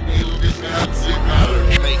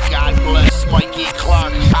 May God bless Mikey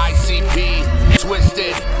Clark, ICP,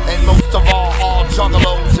 Twisted, and most of all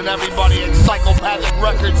Juggalos and everybody at Psychopathic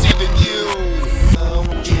Records, even you.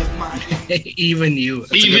 Even you.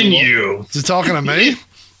 That's even you. Is he talking to me?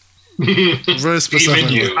 Very specific.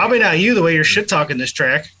 Even you. Probably not you, the way you're shit talking this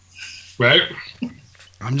track. Right?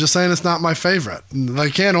 I'm just saying it's not my favorite.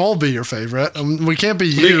 They can't all be your favorite. We can't be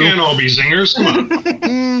you. They can't all be zingers. Come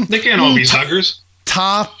on. They can't all be huggers.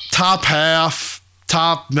 Top half,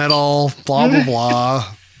 top middle, blah, blah,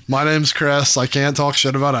 blah. My name's Chris. I can't talk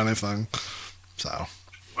shit about anything. So.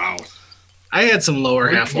 Wow. I had some lower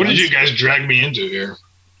half What did you guys drag me into here?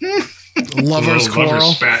 Lovers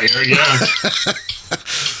quarrel. Spat here. Yeah.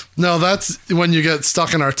 No, that's when you get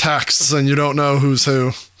stuck in our texts and you don't know who's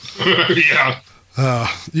who. Yeah.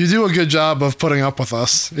 You do a good job of putting up with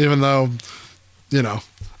us, even though,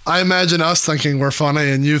 I imagine us thinking we're funny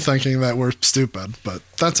and you thinking that we're stupid, but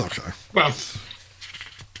that's okay. Well,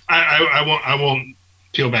 I won't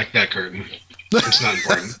peel back that curtain. It's not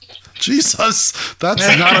important. Jesus, that's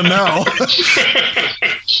not a no.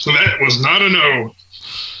 That was not a no.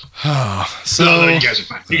 No, you guys are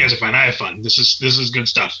fine. You guys are fine. I have fun. This is good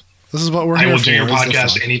stuff. This is what we're here for. I will do your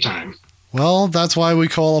podcast anytime. Well, that's why we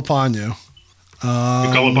call upon you. You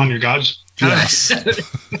call upon your gods? Yes.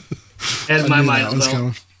 That's my mind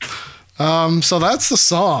though. So that's the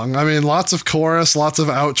song. I mean, lots of chorus, lots of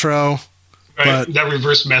outro. Right. But that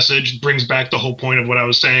reverse message brings back the whole point of what I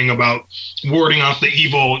was saying about warding off the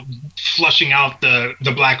evil, flushing out the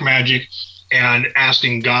black magic, and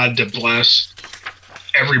asking God to bless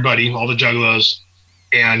everybody, all the Juggalos,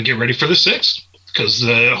 and get ready for the 6th, because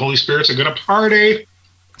the Holy Spirits are going to party.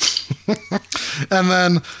 And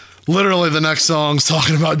then literally the next song's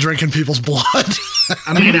talking about drinking people's blood.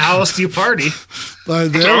 I mean, how else do you party? There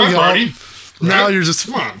we go. Party. Now you're just...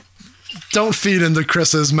 Don't feed into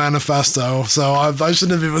Chris's manifesto, so I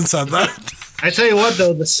shouldn't have even said that. I tell you what,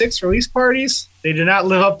 though, the 6 release parties, they did not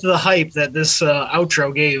live up to the hype that this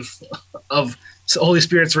outro gave of Holy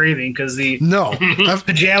Spirit's Raving, because the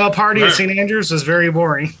pajama party at St. Andrews was very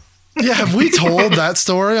boring. Yeah, have we told that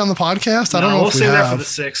story on the podcast? I don't know we'll if we save that have. for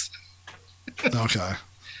the 6th. Okay.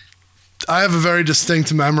 I have a very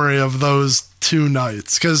distinct memory of those 2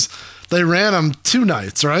 nights, because they ran them 2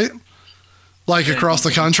 nights, right? Like across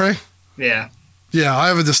the country? Yeah. Yeah, I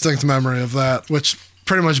have a distinct memory of that, which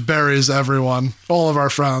pretty much buries everyone, all of our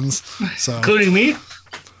friends. So, including me?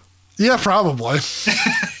 Yeah, probably.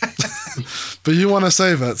 But you want to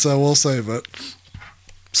save it, so we'll save it.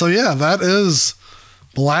 So yeah, that is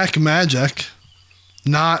Black Magic,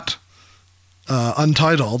 not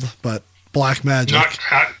Untitled, but Black Magic. Not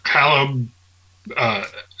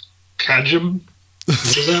Kajum.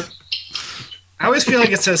 What is that? I always feel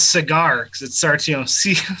like it says cigar because it starts,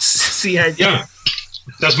 C-I-D. Yeah,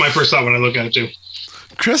 that's my first thought when I look at it too.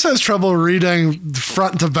 Chris has trouble reading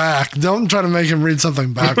front to back. Don't try to make him read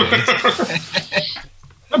something backwards.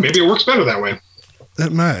 Maybe it works better that way.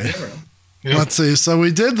 It may. Yeah. Let's see. So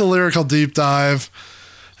we did the lyrical deep dive.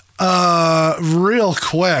 Real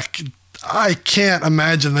quick, I can't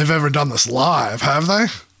imagine they've ever done this live, have they?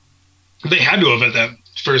 They had to have at that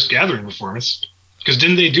first Gathering performance. Because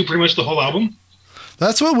didn't they do pretty much the whole album?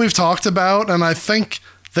 That's what we've talked about, and I think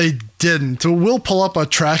they didn't. We'll pull up a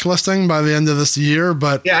track listing by the end of this year,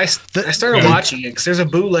 but... Yeah, I started watching it because there's a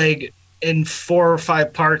bootleg in 4 or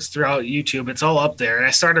 5 parts throughout YouTube. It's all up there, and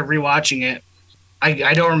I started rewatching it.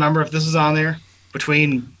 I don't remember if this is on there.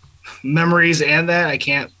 Between memories and that, I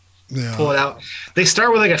can't pull it out. They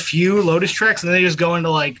start with like a few Lotus tracks, and then they just go into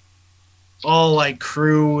like all like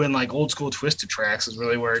crew and like old school Twisted tracks is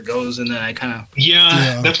really where it goes, and then I kind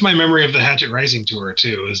of that's my memory of the Hatchet Rising tour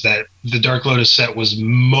too, is that the Dark Lotus set was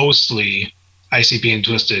mostly ICP and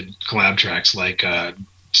Twisted collab tracks like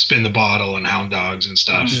Spin the Bottle and Hound Dogs and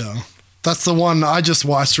stuff. Yeah, that's the one I just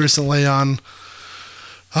watched recently on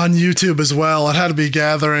YouTube as well. It had to be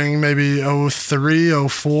Gathering maybe 03,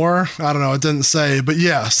 04. I don't know, it didn't say, but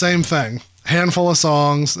yeah, same thing. Handful of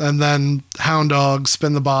songs, and then Hound Dogs,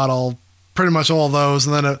 Spin the Bottle, pretty much all those,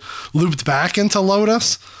 and then it looped back into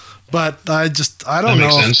Lotus. But I don't know.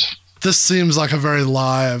 Sense. This seems like a very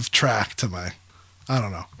live track to me. I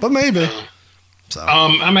don't know, but maybe. So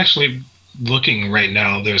I'm actually looking right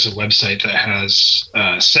now. There's a website that has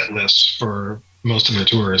set lists for most of their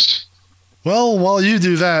tours. Well, while you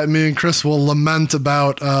do that, me and Chris will lament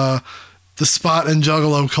about the spot and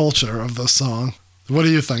Juggalo culture of this song. What do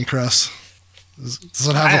you think, Chris? Does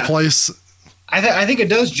it have a place? I think it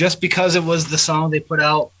does, just because it was the song they put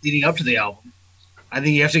out leading up to the album. I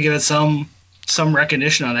think you have to give it some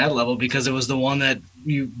recognition on that level, because it was the one that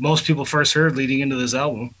most people first heard leading into this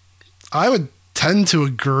album. I would tend to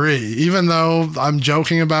agree, even though I'm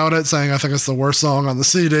joking about it, saying I think it's the worst song on the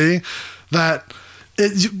CD, that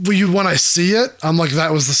when I see it, I'm like,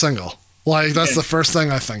 that was the single. Like, that's the first thing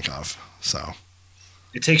I think of. So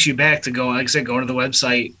it takes you back to going to the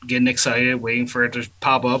website, getting excited, waiting for it to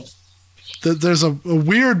pop up. There's a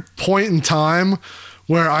weird point in time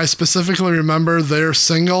where I specifically remember their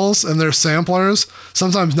singles and their samplers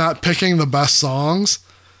sometimes not picking the best songs.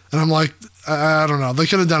 And I'm like, I don't know. They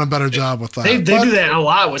could have done a better job with that. They do that a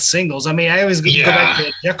lot with singles. I mean, I always go back to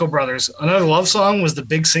the Deco Brothers. Another Love Song was the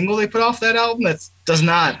big single they put off that album. That does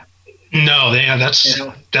not. No,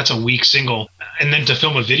 that's a weak single. And then to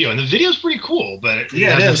film a video. And the video's pretty cool, but it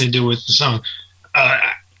has nothing to do with the song.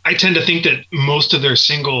 I tend to think that most of their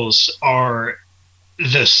singles are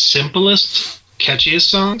the simplest, catchiest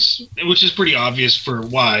songs, which is pretty obvious for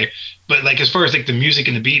why. But like, as far as like the music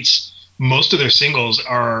and the beats, most of their singles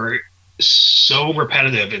are so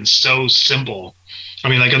repetitive and so simple. I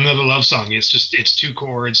mean, like Another Love Song, it's 2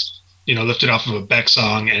 chords, lifted off of a Beck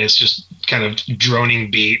song, and it's just kind of droning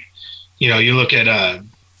beat. You look at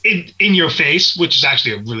In Your Face, which is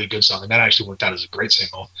actually a really good song, and that actually worked out as a great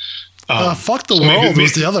single. Fuck the World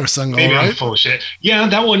was the other single, maybe right? I'm full of shit. Yeah,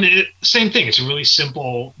 that one, same thing. It's a really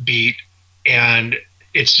simple beat, and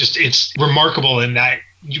it's remarkable in that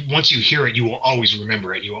once you hear it, you will always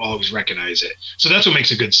remember it. You will always recognize it. So that's what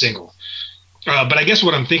makes a good single. But I guess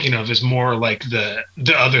what I'm thinking of is more like the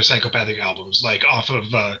other Psychopathic albums, like off of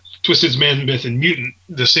Twisted's Man, Myth, and Mutant.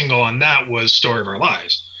 The single on that was Story of Our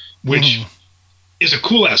Lives, which is a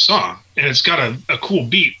cool-ass song, and it's got a cool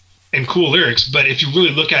beat and cool lyrics. But if you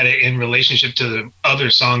really look at it in relationship to the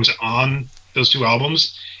other songs on those 2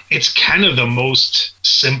 albums, it's kind of the most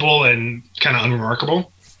simple and kind of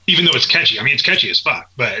unremarkable, even though it's catchy. I mean, it's catchy as fuck,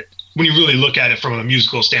 but when you really look at it from a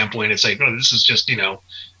musical standpoint, it's like, oh, this is just,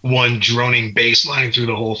 one droning bass line through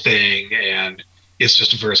the whole thing, and it's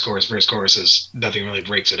just a verse, chorus, is nothing really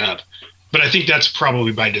breaks it up. But I think that's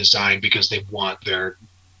probably by design because they want their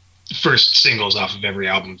first singles off of every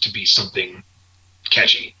album to be something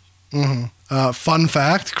catchy. Mm-hmm. Fun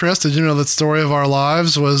fact, Chris, did you know that Story of Our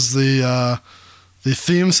Lives was the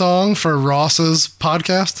theme song for Ross's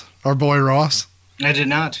podcast? Our boy Ross. I did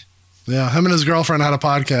not. Yeah, him and his girlfriend had a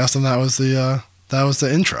podcast, and that was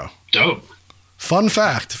the intro. Dope. Fun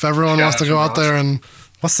fact, if everyone wants to go out there and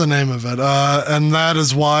what's the name of it? And That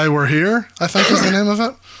Is Why We're Here, I think is the name of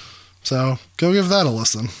it. So go give that a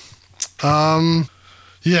listen.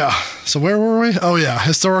 Yeah. So where were we? Oh yeah,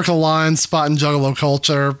 historical lines, spot and juggalo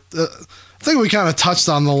culture. I think we kind of touched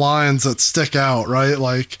on the lines that stick out, right?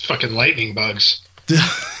 Like fucking lightning bugs. Yeah.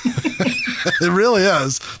 It really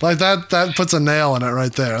is. Like that puts a nail in it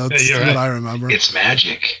right there. That's what I remember. It's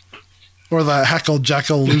magic. Or the Heckle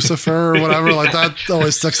Jekyll Lucifer or whatever. Like that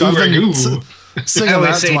always sticks out. I've been singing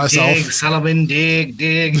that to myself. Dig, Solomon, dig.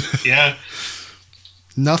 Yeah.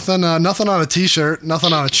 Nothing on a t-shirt,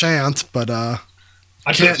 nothing on a chant, but I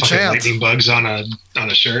can't put chant. lightning bugs on a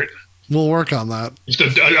shirt. We'll work on that.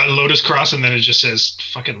 Just a lotus cross, and then it just says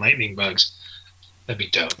fucking lightning bugs. That'd be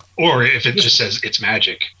dope. Or if it just says it's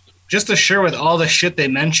magic. Just a shirt with all the shit they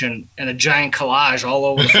mentioned and a giant collage all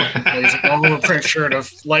over the fucking place. All over a print shirt of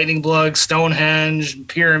lightning bugs, Stonehenge,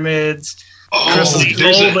 pyramids. Chris's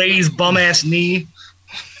old lady's bum ass knee.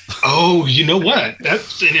 Oh, you know what?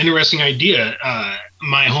 That's an interesting idea.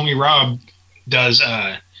 My homie Rob does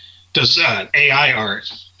AI art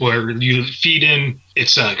where you feed in.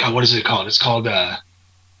 It's God, what is it called? It's called I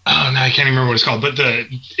can't remember what it's called. But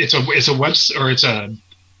it's a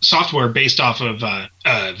software based off of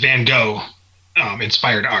Van Gogh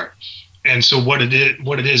inspired art. And so what it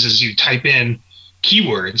is you type in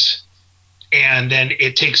keywords, and then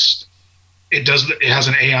it has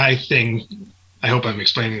an AI thing. I hope I'm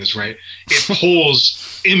explaining this right. It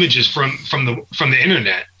pulls images from the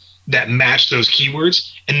internet that match those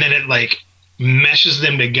keywords, and then it like meshes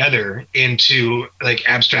them together into like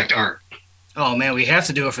abstract art. Oh man, we have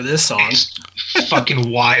to do it for this song. It's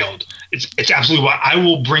fucking wild. It's absolutely wild. I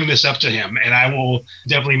will bring this up to him, and I will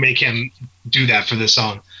definitely make him do that for this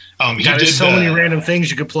song. There's so many random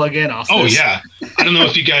things you could plug in off. Oh this. Yeah, I don't know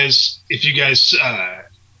if you guys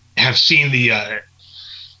have seen the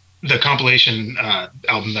compilation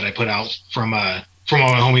album that I put out from all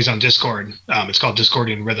my homies on Discord. It's called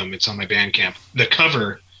Discordian Rhythm. It's on my Bandcamp. The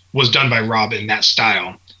cover was done by Rob in that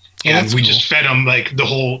style. And we just fed him like the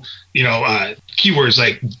whole, keywords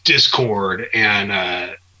like Discord and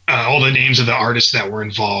all the names of the artists that were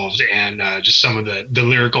involved and just some of the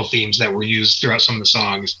lyrical themes that were used throughout some of the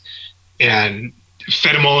songs, and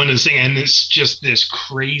fed them all into this thing. And it's just this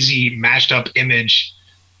crazy mashed up image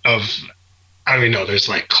of, I don't even know, there's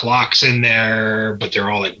like clocks in there, but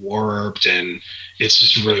they're all like warped, and it's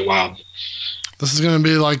just really wild. This is going to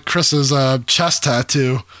be like Chris's chest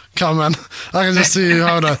tattoo coming. I can just see you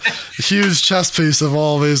having a huge chest piece of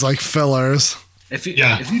all these like fillers. If you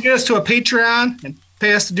get us to a Patreon and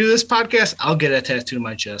pay us to do this podcast, I'll get a tattoo on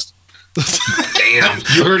my chest. Damn,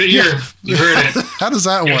 you heard it here. Yeah. You heard it. How does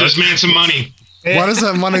that work? Give this man some money. Why does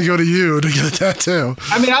that money go to you to get a tattoo?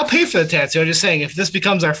 I mean, I'll pay for the tattoo. I'm just saying, if this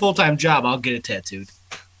becomes our full-time job, I'll get it tattooed.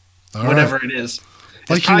 All Whatever right. It is.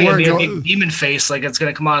 Like you were a big demon face, like it's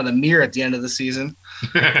going to come out of the mirror at the end of the season.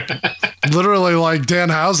 Literally like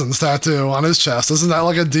Danhausen's tattoo on his chest. Isn't that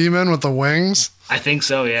like a demon with the wings? I think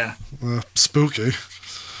so, yeah. Spooky.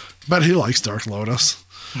 Bet he likes Dark Lotus.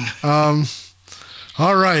 All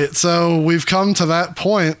right, so we've come to that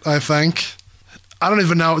point, I think. I don't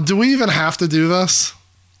even know. Do we even have to do this?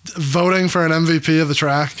 Voting for an MVP of the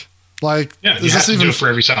track? Like, yeah, you have to do it for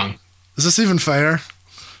every song. Is this even fair?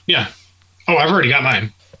 Yeah. Oh, I've already got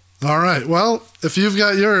mine. All right. Well, if you've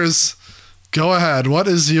got yours, go ahead. What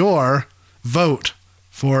is your vote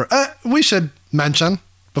for? We should mention,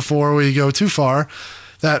 before we go too far,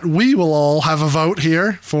 that we will all have a vote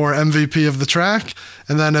here for MVP of the track.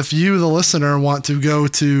 And then if you, the listener, want to go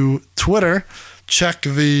to Twitter, check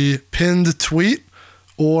the pinned tweet,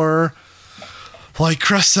 or like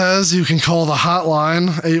Chris says, you can call the hotline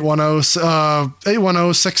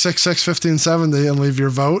 810-666-1570 and leave your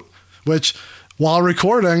vote, which while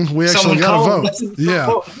recording, we actually got a vote. Yeah.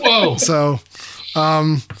 Whoa. So,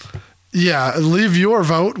 yeah, leave your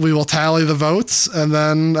vote. We will tally the votes. And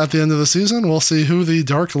then at the end of the season, we'll see who the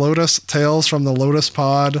Dark Lotus Tales from the Lotus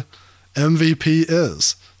Pod MVP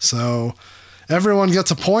is. So everyone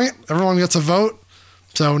gets a point. Everyone gets a vote.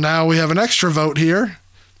 So now we have an extra vote here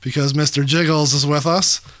because Mr. Jiggles is with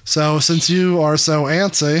us. So since you are so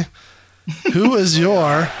antsy, who is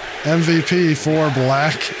your MVP for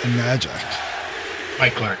Black Magic?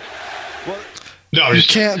 Mike Clark. No, you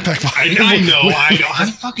can't pick. I know. I'm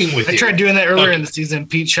fucking with you. I tried doing that earlier in the season.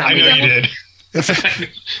 Pete shot me. I know you did.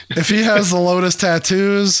 If he has the Lotus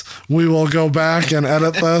tattoos, we will go back and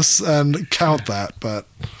edit this and count that. But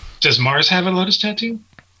does Mars have a Lotus tattoo?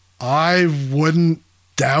 I wouldn't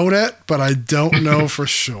doubt it, but I don't know for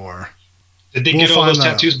sure. Did they get all those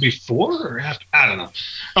tattoos before or after? I don't know.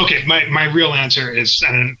 Okay, my real answer is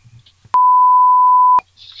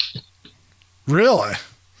really.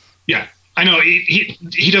 Yeah, I know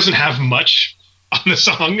he doesn't have much on the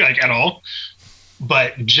song like at all,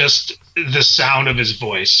 but just the sound of his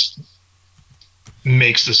voice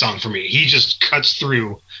makes the song for me. He just cuts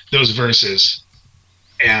through those verses,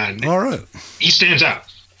 and all right, he stands out.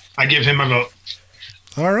 I give him a vote.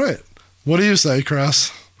 All right, what do you say,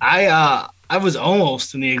 Chris? I was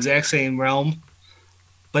almost in the exact same realm,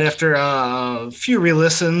 but after a few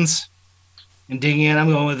re-listens and digging in, I'm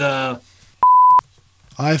going with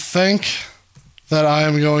I think that I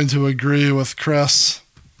am going to agree with Chris,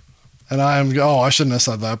 and I shouldn't have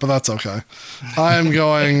said that, but that's okay. I am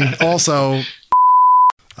going also.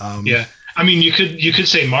 Yeah, I mean, you could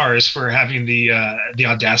say Mars for having the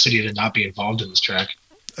audacity to not be involved in this track.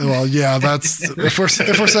 Well, yeah, that's if we're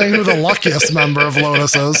saying who the luckiest member of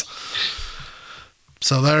Lotus is.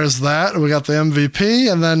 So there's that. We got the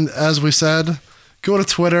MVP, and then as we said, go to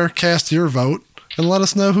Twitter, cast your vote, and let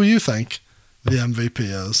us know who you think the MVP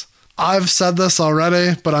is. I've said this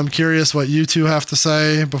already, but I'm curious what you two have to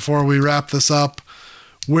say before we wrap this up.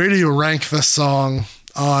 Where do you rank this song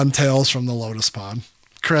on Tales from the Lotus Pod?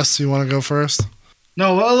 Chris, you want to go first?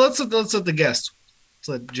 No, well, let's let the guest. Let's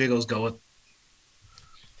let Jiggles go with.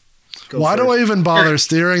 Why do I even bother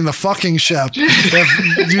steering the fucking ship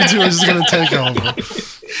if you two are just going to take over?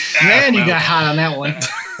 Man, you got hot on that one.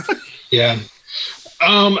 Yeah.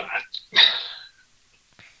 I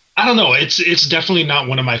don't know. It's definitely not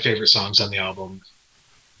one of my favorite songs on the album.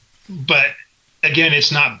 But again,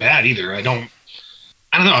 it's not bad either. I don't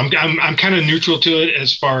know. I'm kind of neutral to it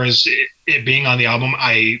as far as it being on the album.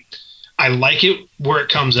 I like it where it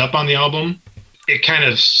comes up on the album. It kind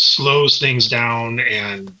of slows things down,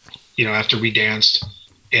 and after we danced,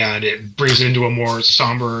 and it brings it into a more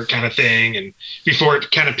somber kind of thing, and before it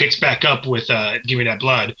kind of picks back up with Give Me That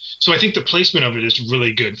Blood. So I think the placement of it is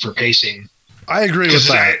really good for pacing. I agree with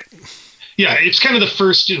that. Yeah, it's kind of the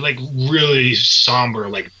first like really somber,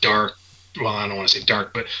 like dark. Well, I don't want to say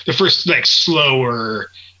dark, but the first like slower,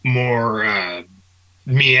 more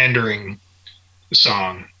meandering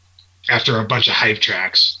song after a bunch of hype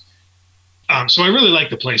tracks. So I really like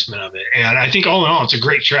the placement of it, and I think all in all, it's a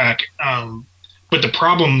great track. But the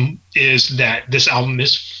problem is that this album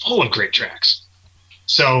is full of great tracks.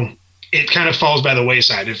 So it kind of falls by the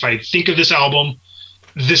wayside. If I think of this album,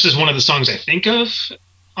 this is one of the songs I think of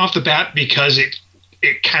off the bat because it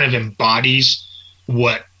kind of embodies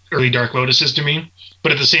what early Dark Lotus is to me.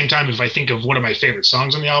 But at the same time, if I think of one of my favorite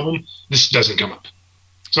songs on the album, this doesn't come up.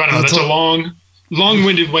 So I don't know. That's a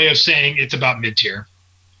long-winded way of saying it's about mid-tier.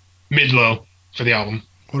 Mid-low for the album.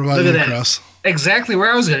 What about you, Chris? Exactly where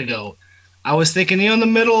I was going to go. I was thinking, in the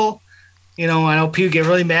middle. I know people get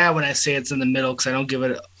really mad when I say it's in the middle because I don't give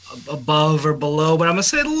it above or below, but I'm going to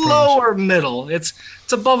say lower middle. It's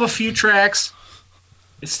above a few tracks.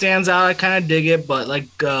 It stands out. I kind of dig it, but like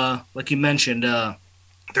you mentioned,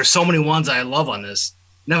 there's so many ones I love on this.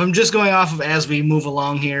 Now, if I'm just going off of as we move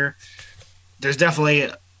along here, there's definitely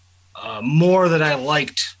more that I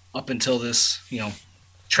liked up until this,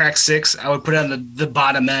 track 6. I would put it on the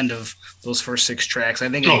bottom end of those first 6 tracks. I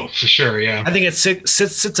think. For sure, yeah. I think it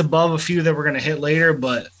sits above a few that we're gonna hit later,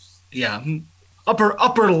 but yeah,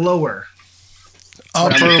 upper lower.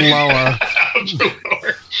 Upper lower.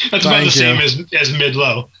 That's about the same as mid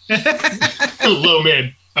low. Low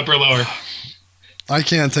mid, upper lower. I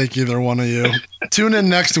can't take either one of you. Tune in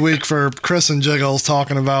next week for Chris and Jiggles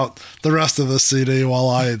talking about the rest of the CD while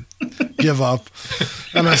I give up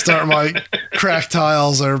and I start my Crack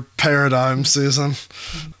Tiles or Paradigm season.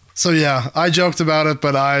 So yeah, I joked about it,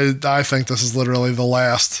 but I think this is literally the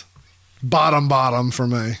last bottom for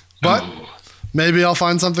me. But maybe I'll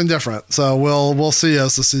find something different. So we'll see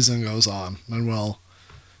as the season goes on, and we'll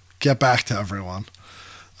get back to everyone.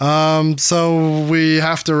 So we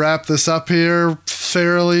have to wrap this up here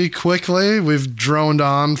fairly quickly. We've droned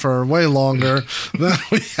on for way longer than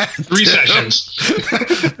we had 3 sessions.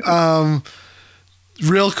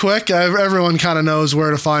 Real quick, everyone kind of knows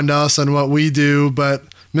where to find us and what we do, but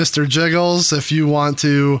Mr. Jiggles, if you want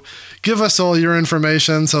to give us all your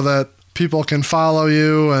information so that people can follow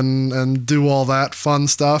you and do all that fun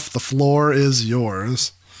stuff, the floor is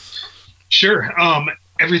yours. Sure.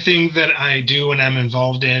 Everything that I do and I'm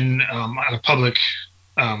involved in on a public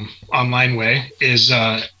online way is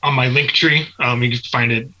on my Linktree. You can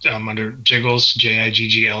find it under Jiggles,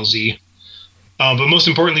 Jigglz. But most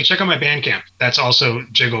importantly, check out my Bandcamp. That's also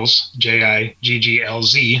Jiggles,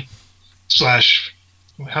 Jigglz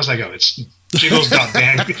 / how's that go? It's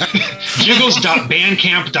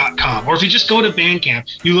jiggles.bandcamp.com. Or if you just go to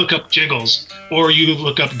Bandcamp, you look up Jiggles, or you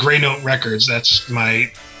look up Grey Note Records. That's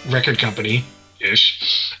my record company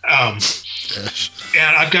ish. And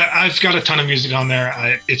I've got a ton of music on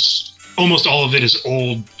there. It's almost all of it is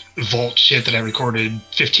old vault shit that I recorded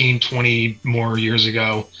 15, 20 more years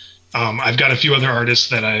ago. I've got a few other artists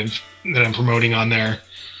that I'm promoting on there.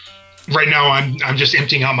 Right now, I'm just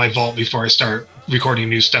emptying out my vault before I start recording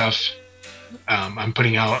new stuff. I'm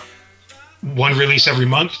putting out one release every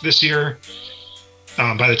month this year.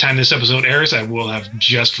 By the time this episode airs, I will have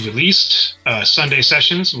just released Sunday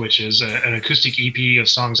Sessions, which is an acoustic EP of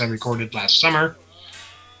songs I recorded last summer.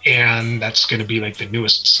 And that's going to be like the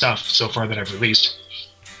newest stuff so far that I've released.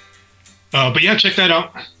 But yeah, check that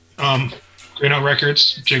out. Grey Note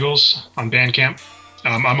Records, Jiggles on Bandcamp.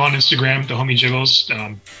 I'm on Instagram, the homie Jiggles.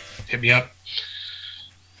 Hit me up.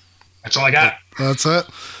 That's all I got. That's it.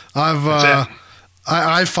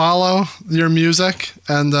 I follow your music,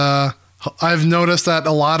 and I've noticed that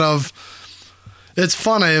a lot of. It's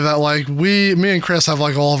funny that like me and Chris have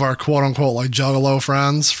like all of our quote unquote like Juggalo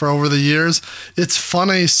friends for over the years. It's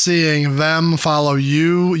funny seeing them follow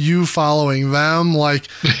you following them. Like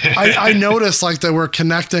I noticed like that we're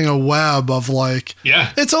connecting a web of like,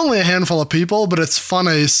 it's only a handful of people, but it's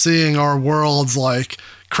funny seeing our worlds like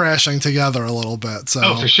crashing together a little bit.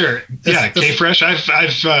 So for sure. K-Fresh.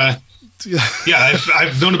 I've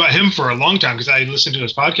known about him for a long time because I listened to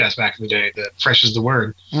his podcast back in the day, that Fresh is the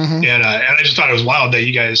Word. Mm-hmm. And I just thought it was wild that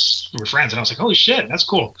you guys were friends. And I was like, holy shit, that's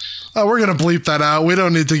cool. Oh, we're going to bleep that out. We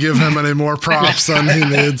don't need to give him any more props than he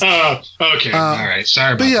needs. Oh, okay. All right.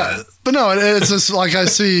 Sorry about that. But no, it's just like I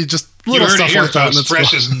see just little stuff like that. And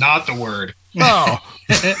Fresh is not the word. Oh.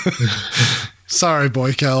 Sorry,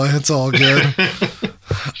 Boy Kelly. It's all good.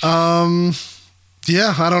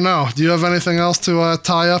 Yeah, I don't know. Do you have anything else to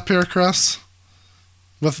tie up here, Chris?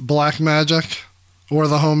 With Black Magic or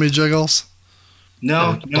the homie Jiggles?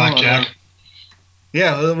 No. Blackjack.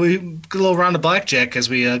 Yeah, we get a little round of blackjack as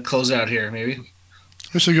we close out here, maybe.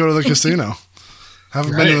 We should go to the casino.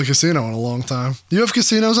 Haven't been to the casino in a long time. You have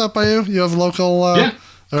casinos up by you? You have local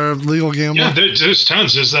or legal gambling? Yeah, there's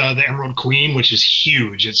tons. There's the Emerald Queen, which is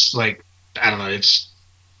huge. It's like, I don't know, it's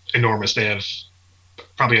enormous. They have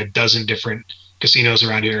probably a dozen different casinos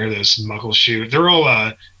around here. There's Muckleshoot. They're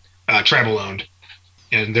all tribal owned,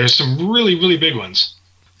 and there's some really, really big ones.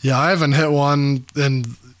 Yeah, I haven't hit one in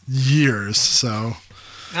years, so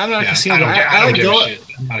I'm not a casino. I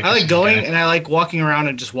like going, and I like walking around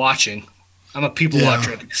and just watching. I'm a people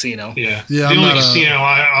watcher at the casino. Yeah. The only casino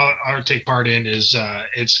I'll take part in is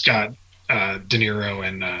it's got De Niro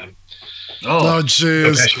and. Oh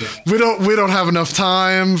jeez, we don't have enough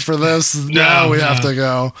time for this. Now we have to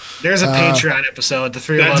go. There's a Patreon episode. The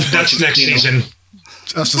three of us. That's next season.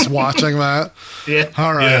 Us just watching that. Yeah.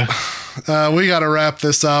 All right. Yeah. We got to wrap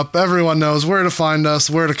this up. Everyone knows where to find us,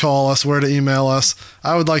 where to call us, where to email us.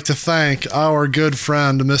 I would like to thank our good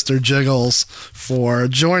friend Mr. Jiggles for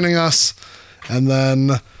joining us, and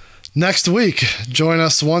then next week join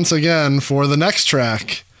us once again for the next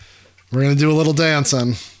track. We're gonna do a little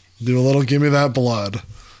dancing. Do a little Give Me That Blood.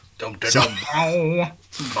 So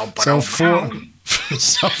for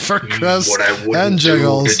Chris and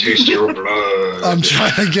Jiggles, I'm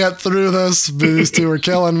trying to get through this. These two are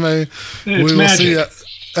killing me. We will see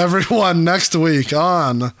everyone next week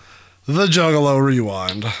on the Juggalo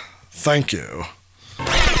Rewind. Thank you.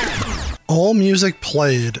 All music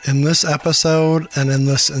played in this episode and in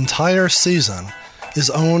this entire season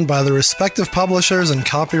is owned by the respective publishers and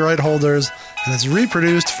copyright holders, and is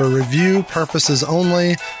reproduced for review purposes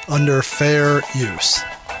only under fair use.